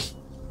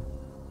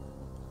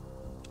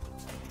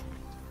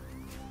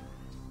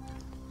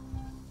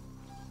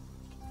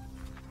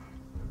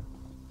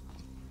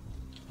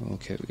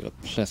 Okay, we've got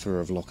a plethora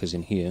of lockers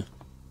in here.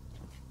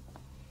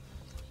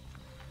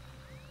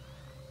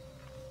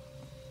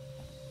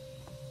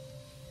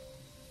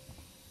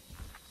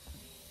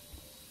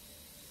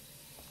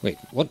 Wait,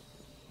 what?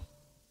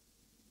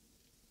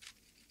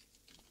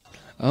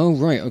 Oh,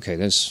 right, okay,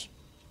 there's...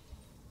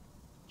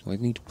 Do I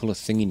need to pull a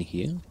thing in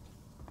here?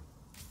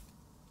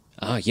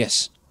 Ah,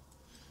 yes.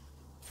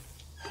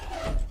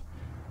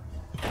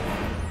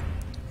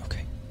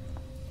 Okay.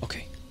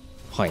 Okay.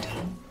 Hide.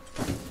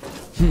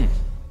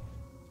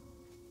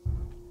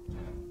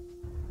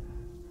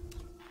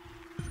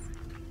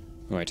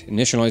 Right,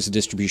 initialize the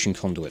distribution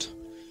conduit.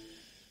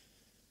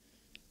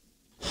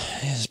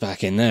 It's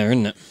back in there,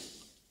 isn't it?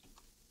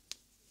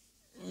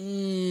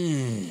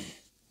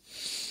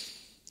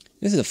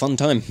 This is a fun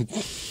time.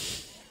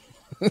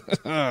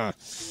 Okay,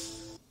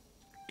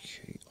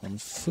 on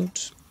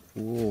foot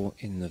or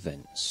in the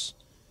vents?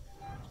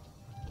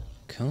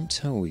 Can't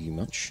tell you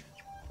much.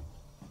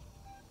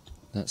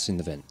 That's in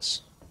the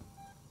vents.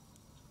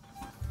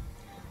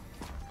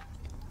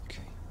 Okay.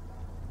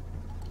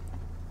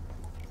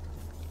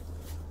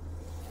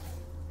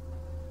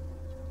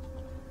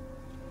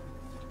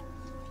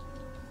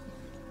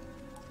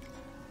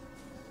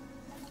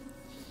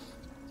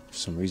 For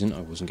some reason, I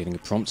wasn't getting a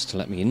prompt to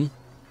let me in.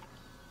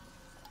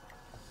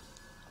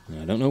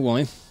 I don't know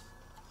why,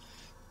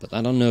 but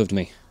that unnerved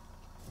me.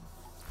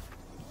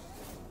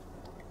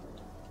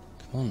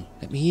 Come on,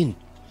 let me in.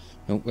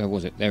 Oh, where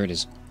was it? There it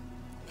is.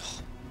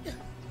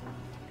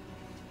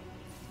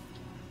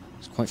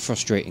 It's quite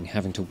frustrating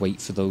having to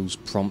wait for those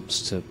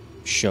prompts to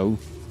show.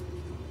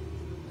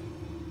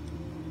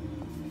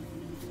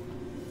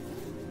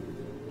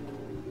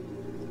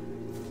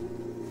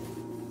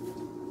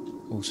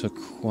 Also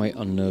quite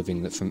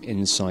unnerving that from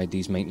inside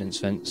these maintenance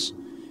vents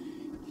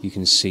you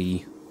can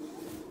see,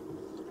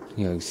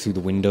 you know, through the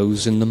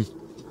windows in them.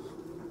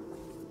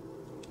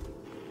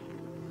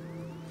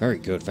 Very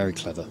good, very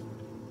clever.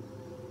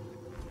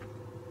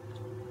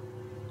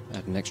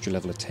 Add an extra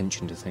level of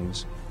tension to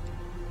things.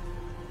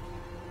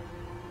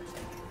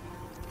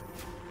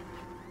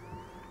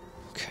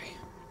 Okay.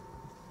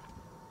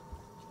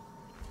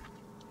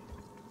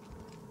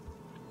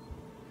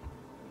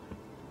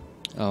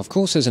 Oh, of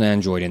course there's an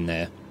android in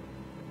there.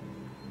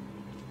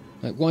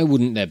 Like, why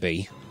wouldn't there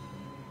be?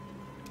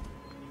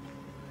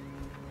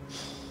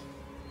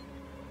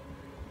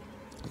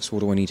 So what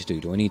do I need to do?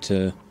 Do I need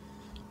to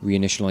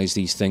reinitialize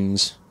these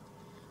things?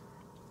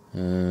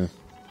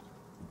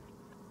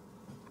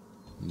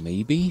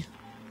 Maybe?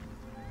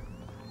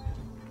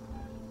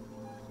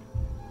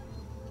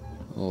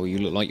 Oh, you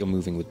look like you're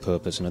moving with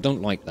purpose, and I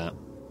don't like that.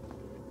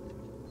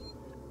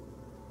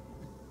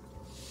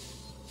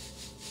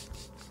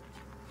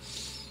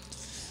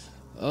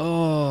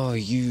 Oh,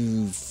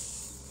 you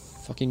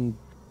fucking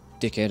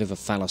dickhead of a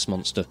phallus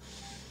monster.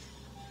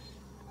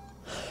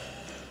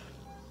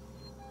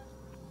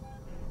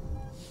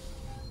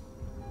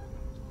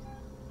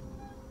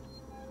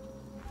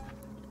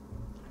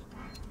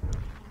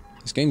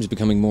 This game's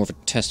becoming more of a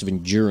test of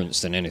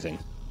endurance than anything.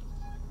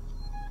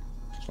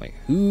 It's like,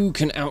 who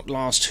can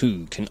outlast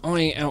who? Can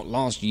I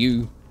outlast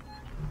you?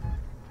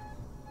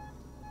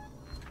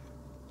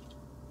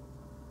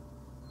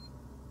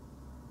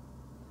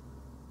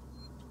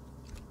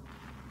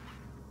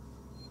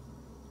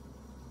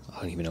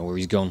 I don't even know where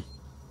he's gone.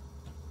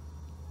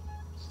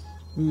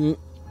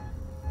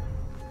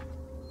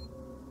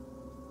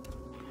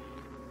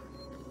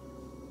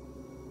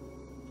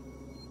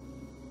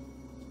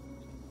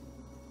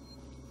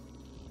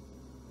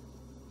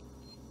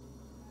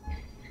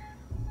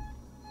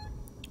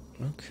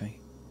 Okay.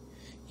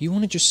 You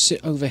want to just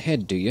sit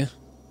overhead, do you?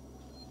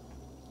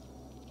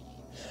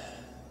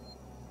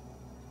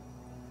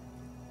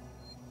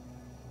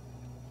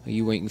 Are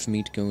you waiting for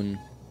me to go and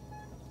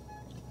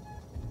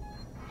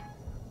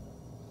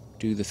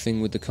do the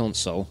thing with the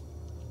console?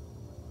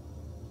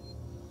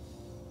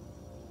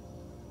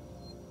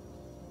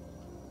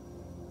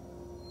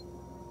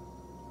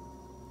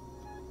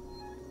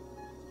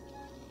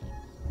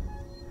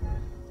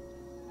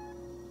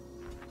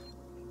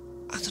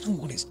 I don't know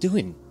what it's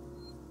doing.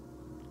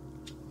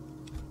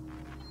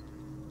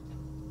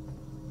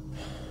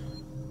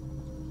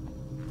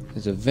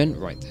 There's a vent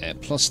right there,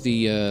 plus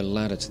the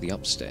ladder to the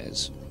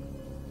upstairs.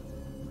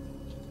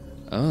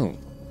 Oh.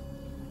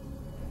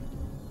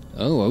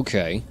 Oh,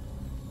 okay.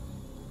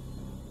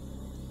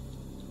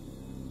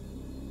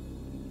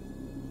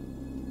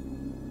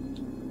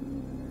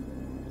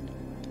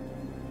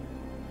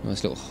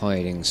 Nice little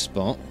hiding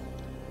spot.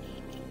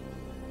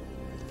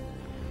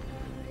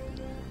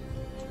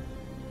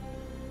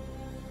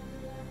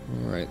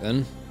 Alright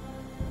then.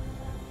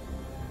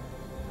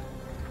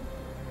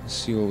 Let's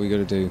see what we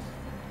gotta do.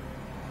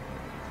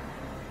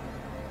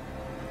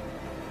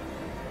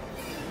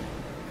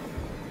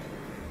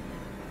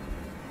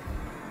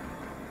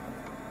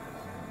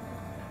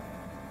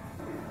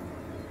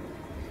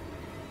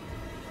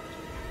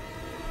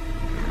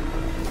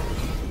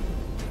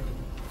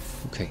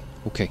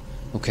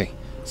 Okay.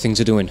 Things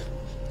are doing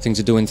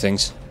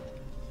things.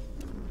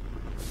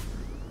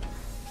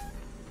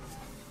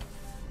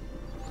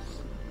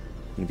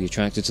 Gonna be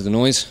attracted to the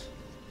noise.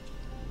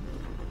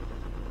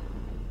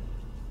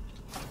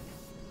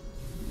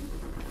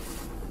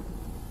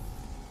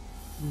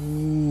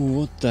 Ooh,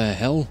 what the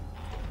hell?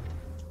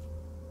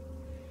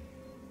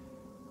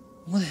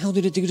 What the hell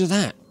did it do to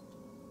that?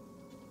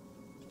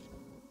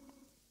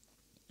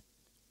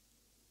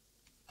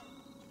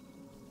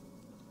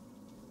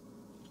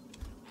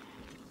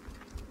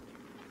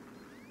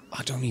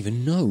 I don't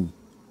even know.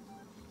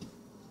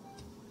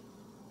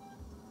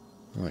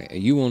 Right, are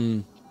you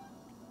on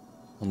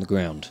the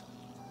ground?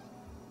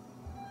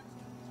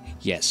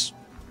 Yes.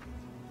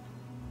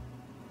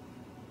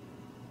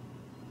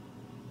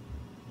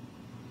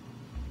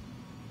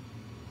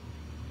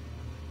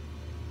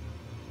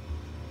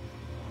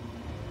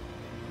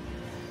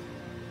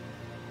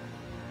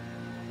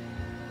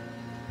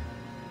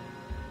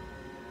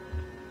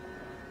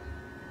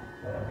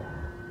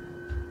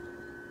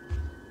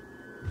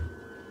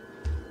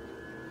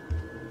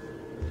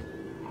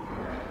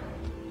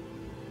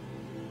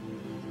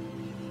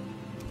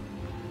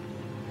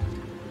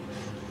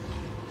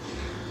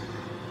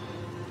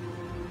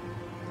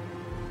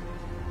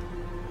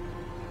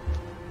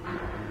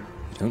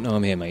 don't know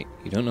I'm here, mate.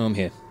 You don't know I'm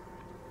here.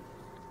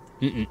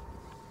 Mm-mm.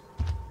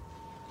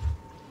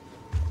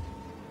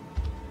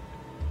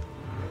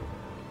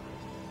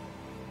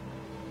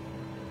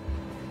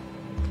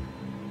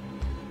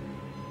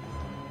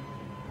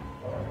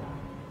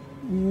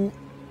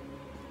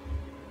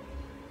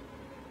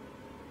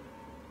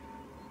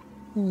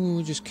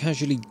 Ooh, just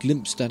casually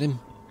glimpsed at him.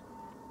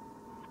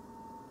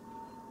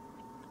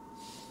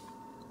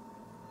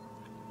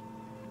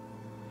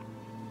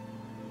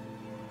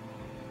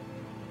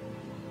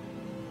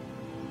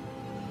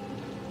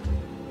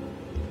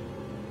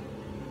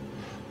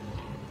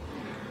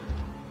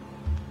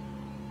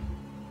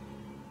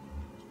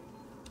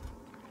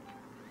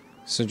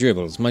 So,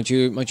 Dribbles, might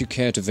you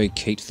care to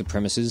vacate the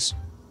premises?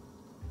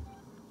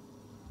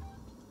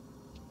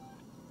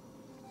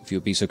 If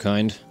you'd be so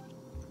kind.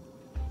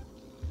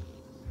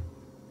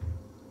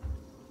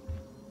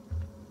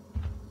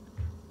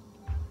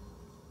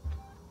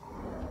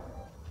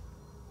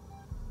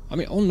 I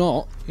mean, or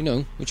not, you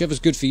know, whichever's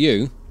good for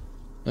you.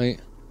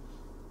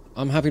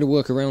 I'm happy to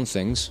work around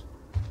things.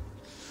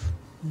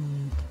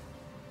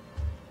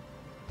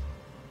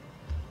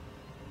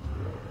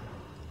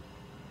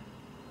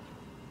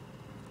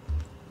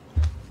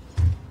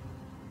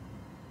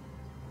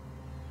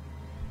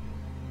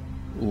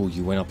 Oh,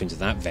 you went up into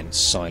that vent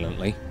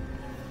silently.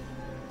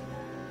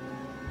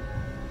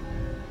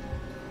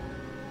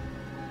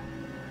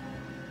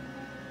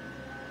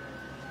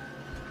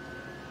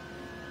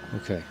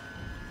 Okay.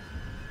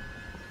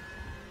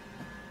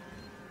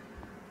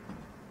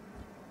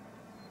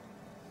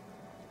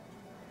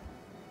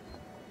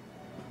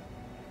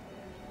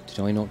 Did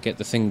I not get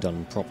the thing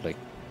done properly?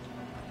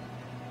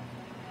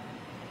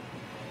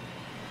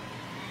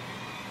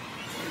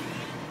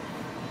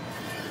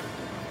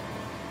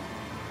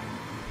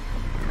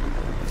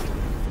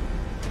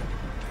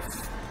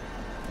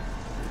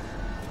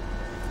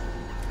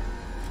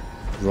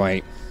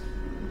 Right.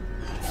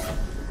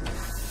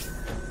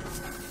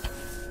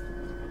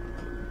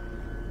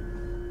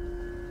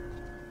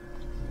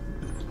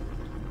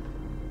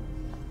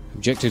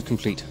 Objective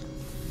complete.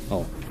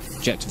 Oh,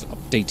 objective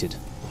updated.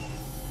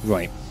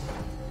 Right.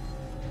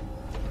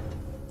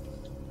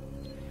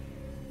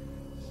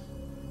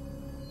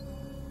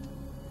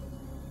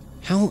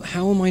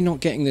 How am I not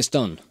getting this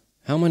done?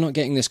 How am I not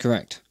getting this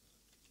correct?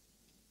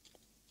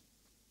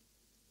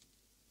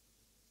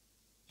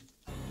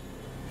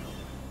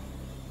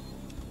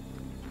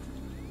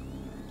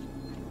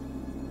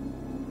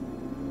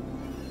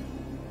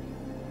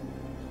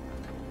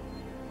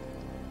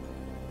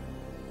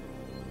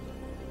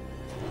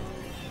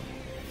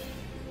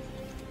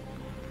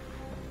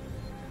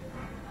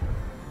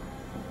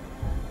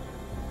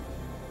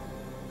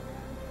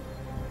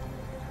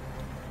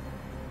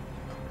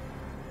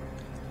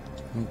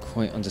 I don't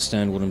quite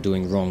understand what I'm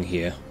doing wrong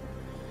here.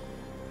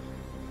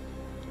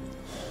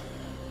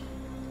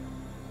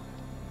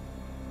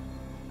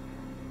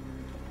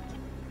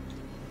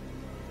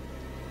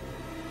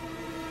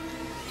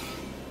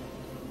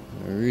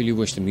 I really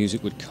wish the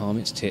music would calm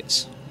its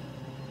tits.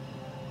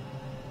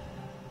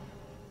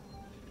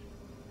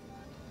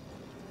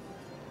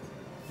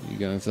 You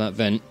going for that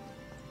vent?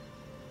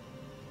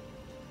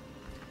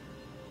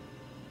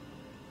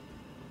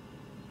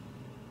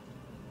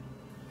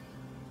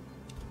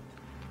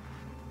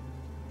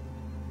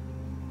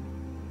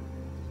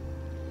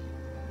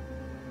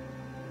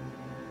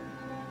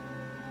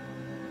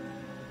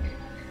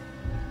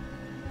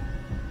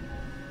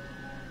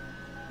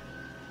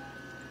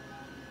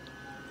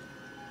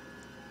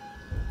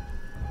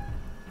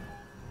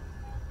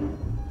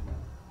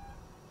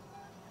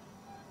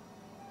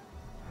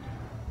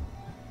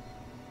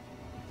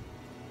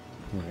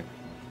 Right.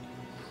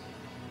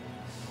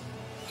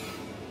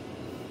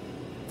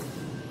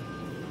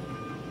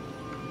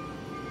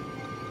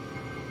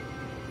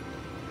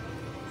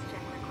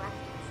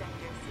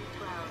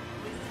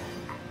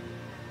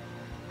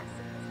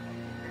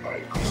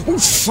 Oh,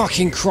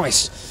 fucking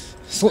Christ!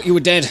 I thought you were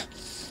dead.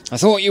 I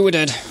thought you were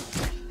dead.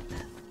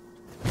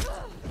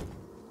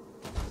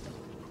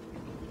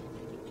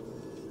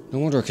 No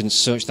wonder I couldn't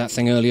search that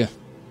thing earlier.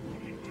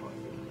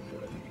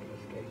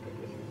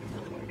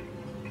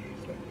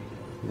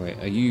 Wait,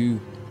 are you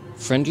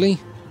friendly?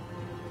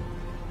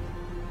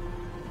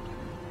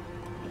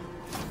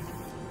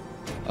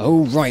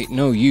 Oh, right,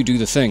 no, you do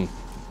the thing.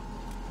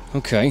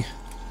 Okay.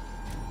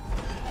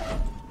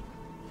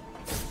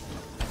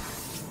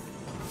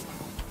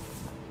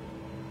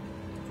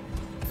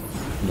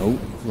 No,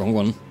 wrong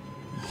one.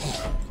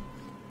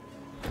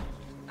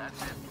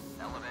 That's it.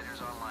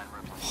 Elevator's online,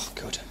 Ripley. Oh,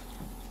 good. Got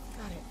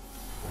it.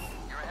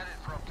 You're headed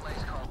for a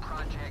place called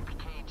Project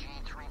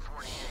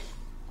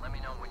KG-348. Let me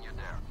know when you're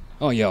there.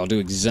 Oh yeah, I'll do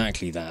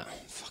exactly that.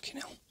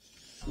 Fucking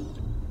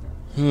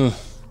hell.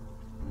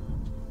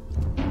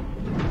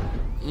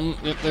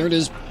 Yep, there it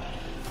is.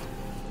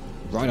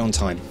 Right on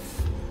time.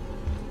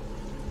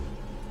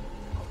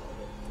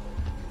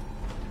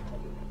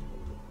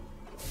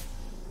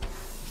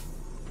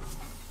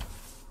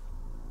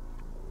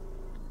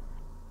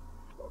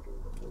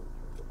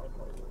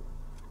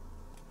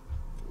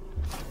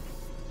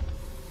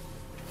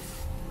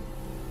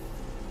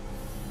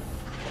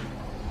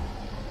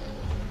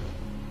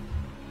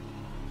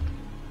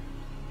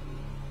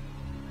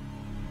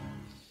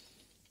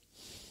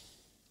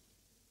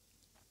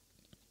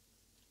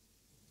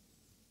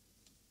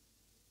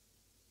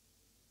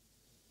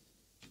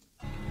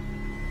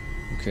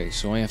 Okay,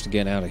 so I have to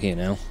get out of here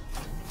now.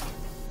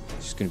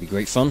 This is going to be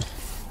great fun.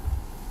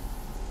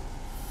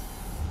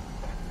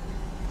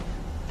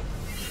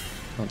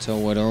 Can't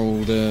tell where our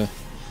old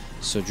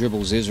Sir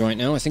Dribbles is right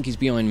now. I think he's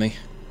behind me.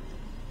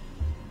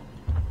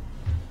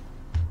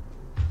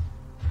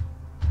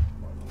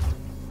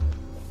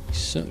 He's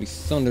certainly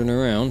thundering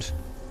around.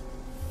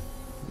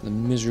 The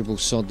miserable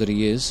sod that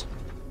he is.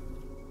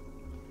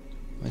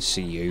 I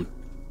see you.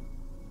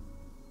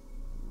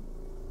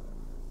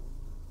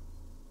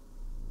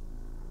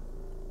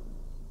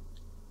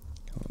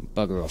 Come on,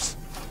 bugger off.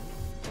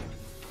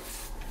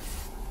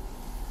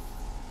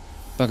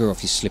 Bugger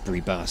off, you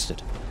slippery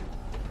bastard.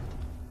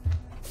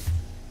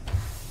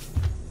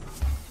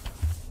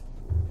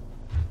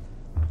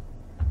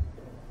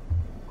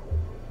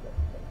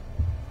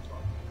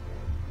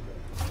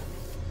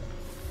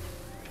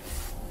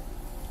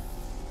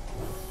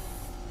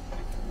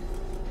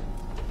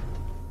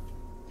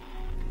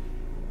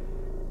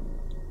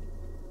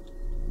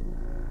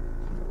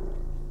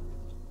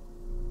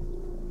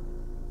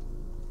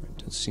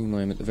 Seem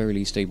I am at the very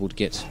least able to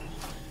get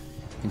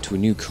into a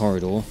new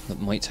corridor that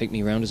might take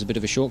me around as a bit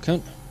of a shortcut.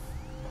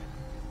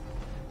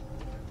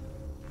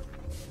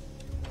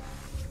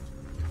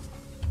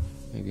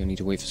 Maybe I need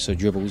to wait for Sir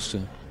Dribbles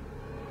to...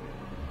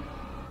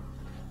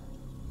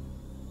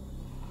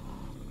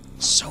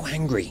 So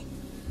angry!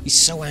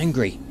 He's so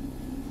angry!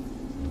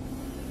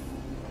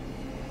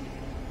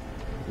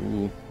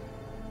 Ooh.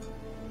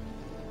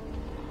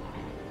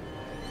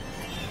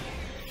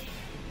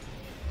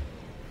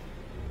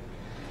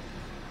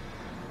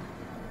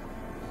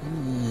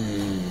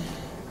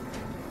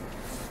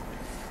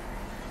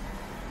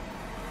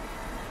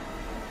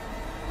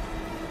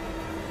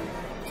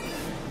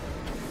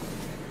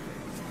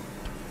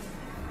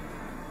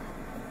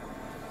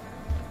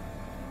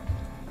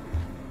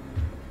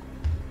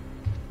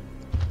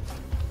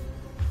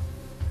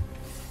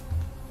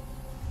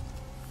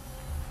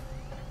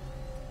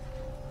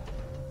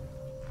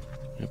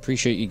 I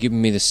appreciate you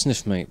giving me the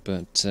sniff, mate,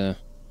 but I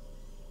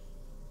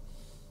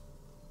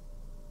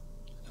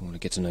don't want to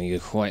get to know you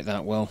quite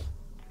that well.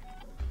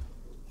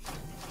 I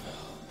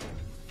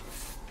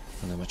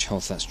don't know how much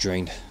health that's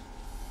drained.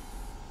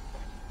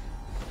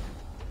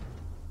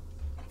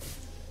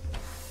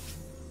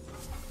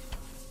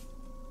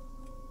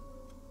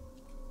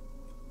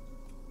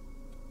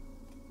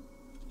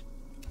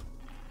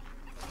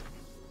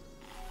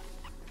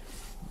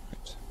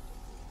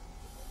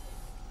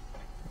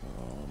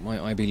 Might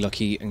I be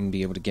lucky and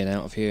be able to get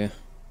out of here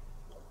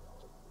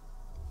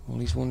while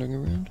he's wandering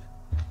around?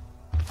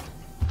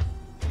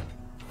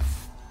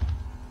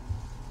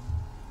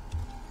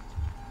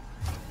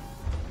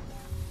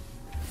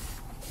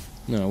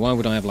 No, why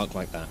would I have luck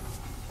like that?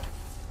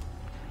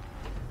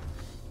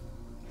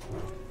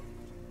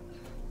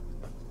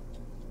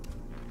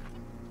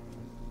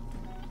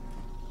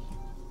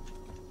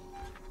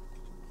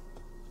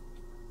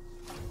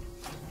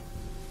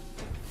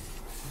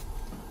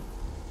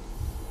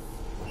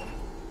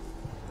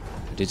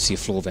 I did see a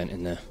floor vent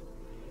in there.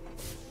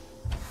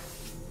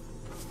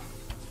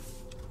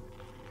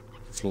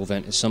 Floor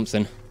vent is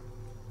something.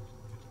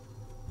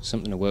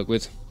 Something to work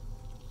with.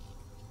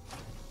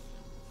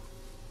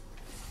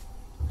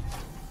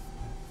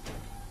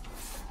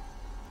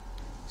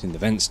 He's in the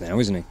vents now,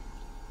 isn't he?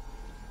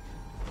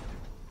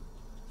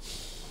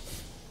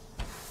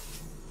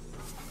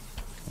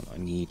 I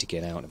need to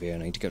get out of here. I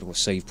need to go to a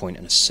save point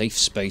and a safe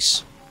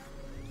space.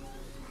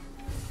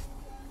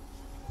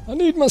 I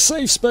need my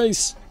safe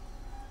space!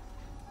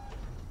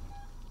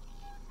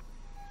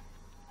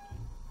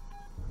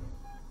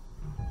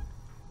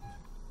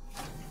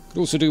 Could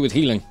also do with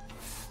healing.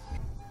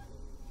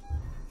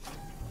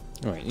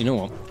 Alright, you know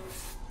what?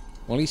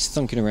 While he's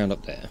thunking around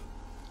up there,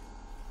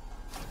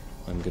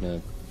 I'm gonna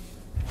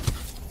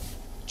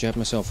jab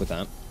myself with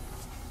that.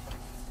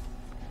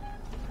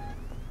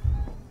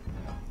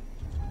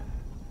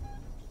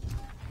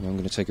 And I'm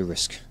gonna take a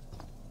risk.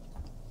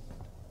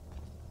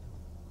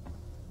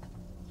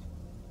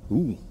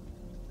 Ooh.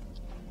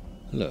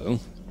 Hello.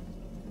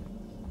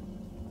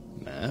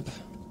 Map.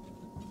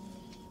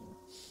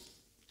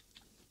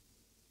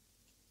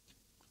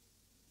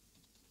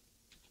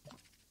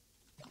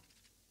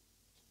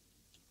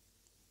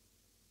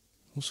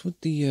 What's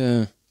with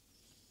the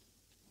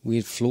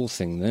weird floor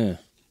thing there?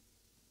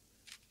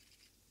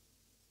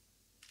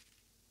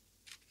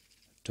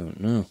 Don't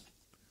know.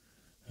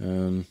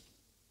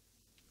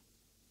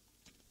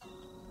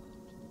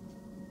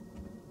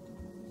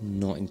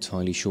 Not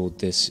entirely sure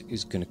this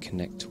is going to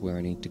connect to where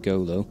I need to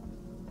go, though.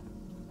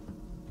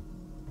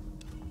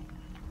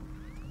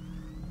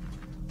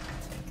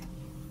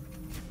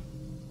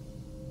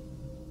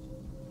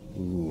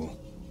 Ooh.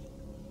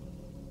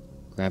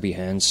 Grabby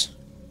hands.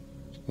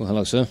 Oh,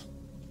 hello, sir.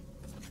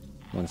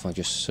 Mind if I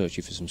just search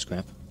you for some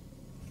scrap?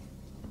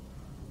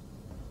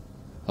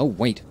 Oh,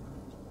 wait.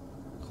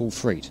 Call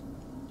freight.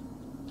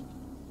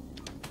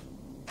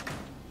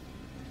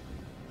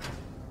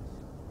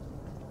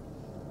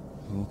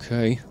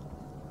 Okay.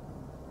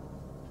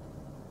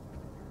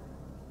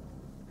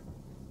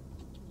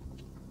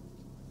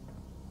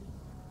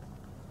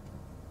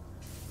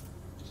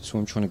 That's where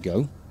I'm trying to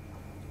go.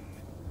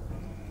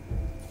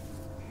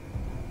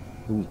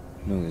 Ooh,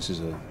 no, this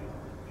is a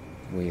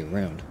way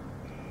around.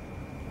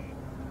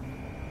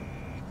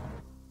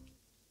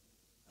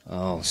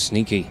 Oh,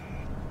 sneaky.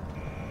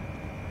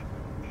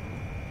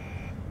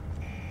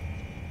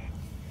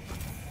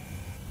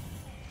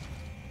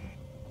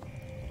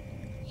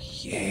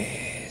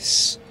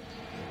 Yes.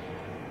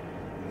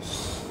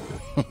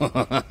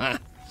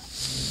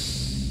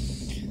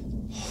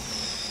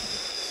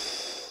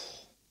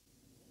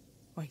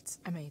 Wait,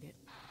 I made it.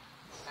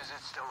 Is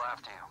it still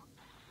after you?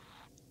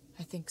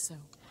 I think so.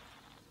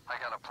 I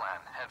got a plan.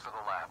 Head for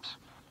the labs.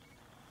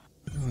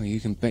 Oh,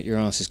 you can bet your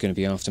ass it's going to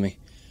be after me.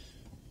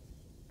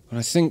 But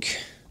I think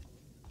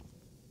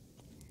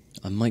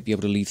I might be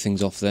able to leave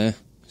things off there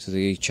to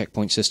the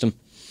checkpoint system.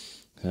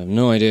 I have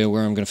no idea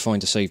where I'm going to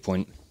find a save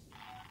point.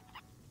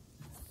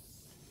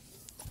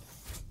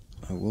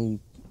 I will...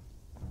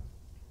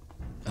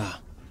 Ah.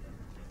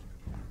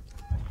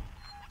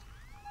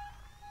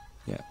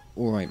 Yeah,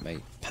 alright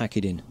mate, pack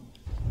it in.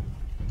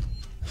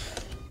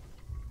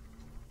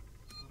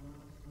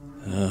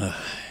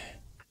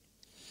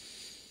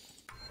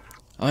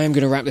 I am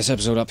going to wrap this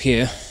episode up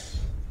here.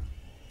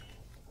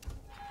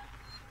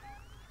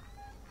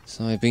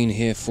 So I've been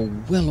here for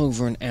well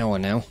over an hour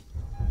now.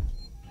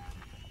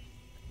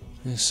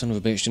 This son of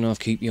a bitch didn't have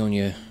to keep you on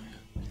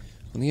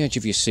the edge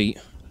of your seat.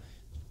 I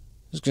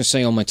was going to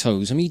say on my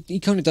toes. I mean, he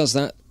kind of does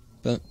that,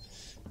 but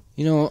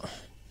you know what?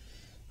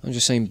 I'm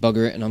just saying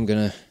bugger it, and I'm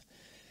going to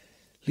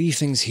leave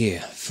things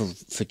here for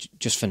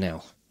just for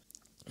now.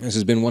 This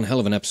has been one hell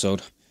of an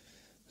episode.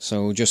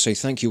 So just say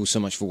thank you all so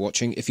much for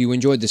watching. If you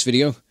enjoyed this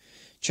video,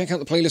 check out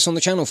the playlist on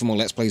the channel for more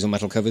Let's Plays on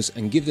metal covers,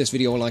 and give this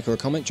video a like or a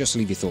comment just to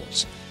leave your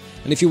thoughts.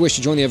 And if you wish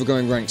to join the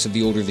ever-growing ranks of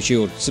the Order of the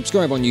Shield,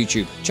 subscribe on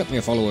YouTube, chuck me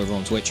a follow over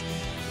on Twitch,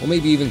 or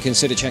maybe even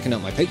consider checking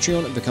out my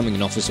Patreon and becoming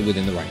an officer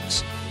within the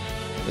ranks.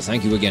 But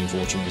thank you again for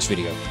watching this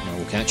video, and I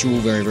will catch you all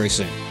very, very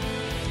soon.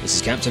 This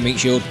is Captain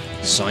Meatshield,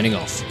 signing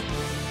off.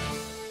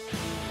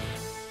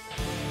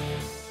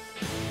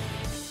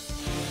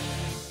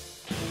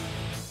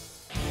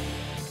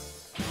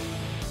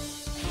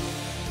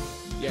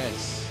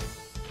 Yes.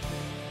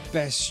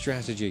 Best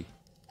strategy.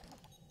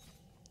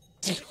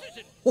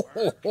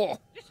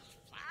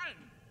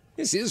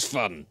 This is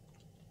fun.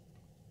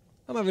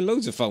 I'm having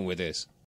loads of fun with this.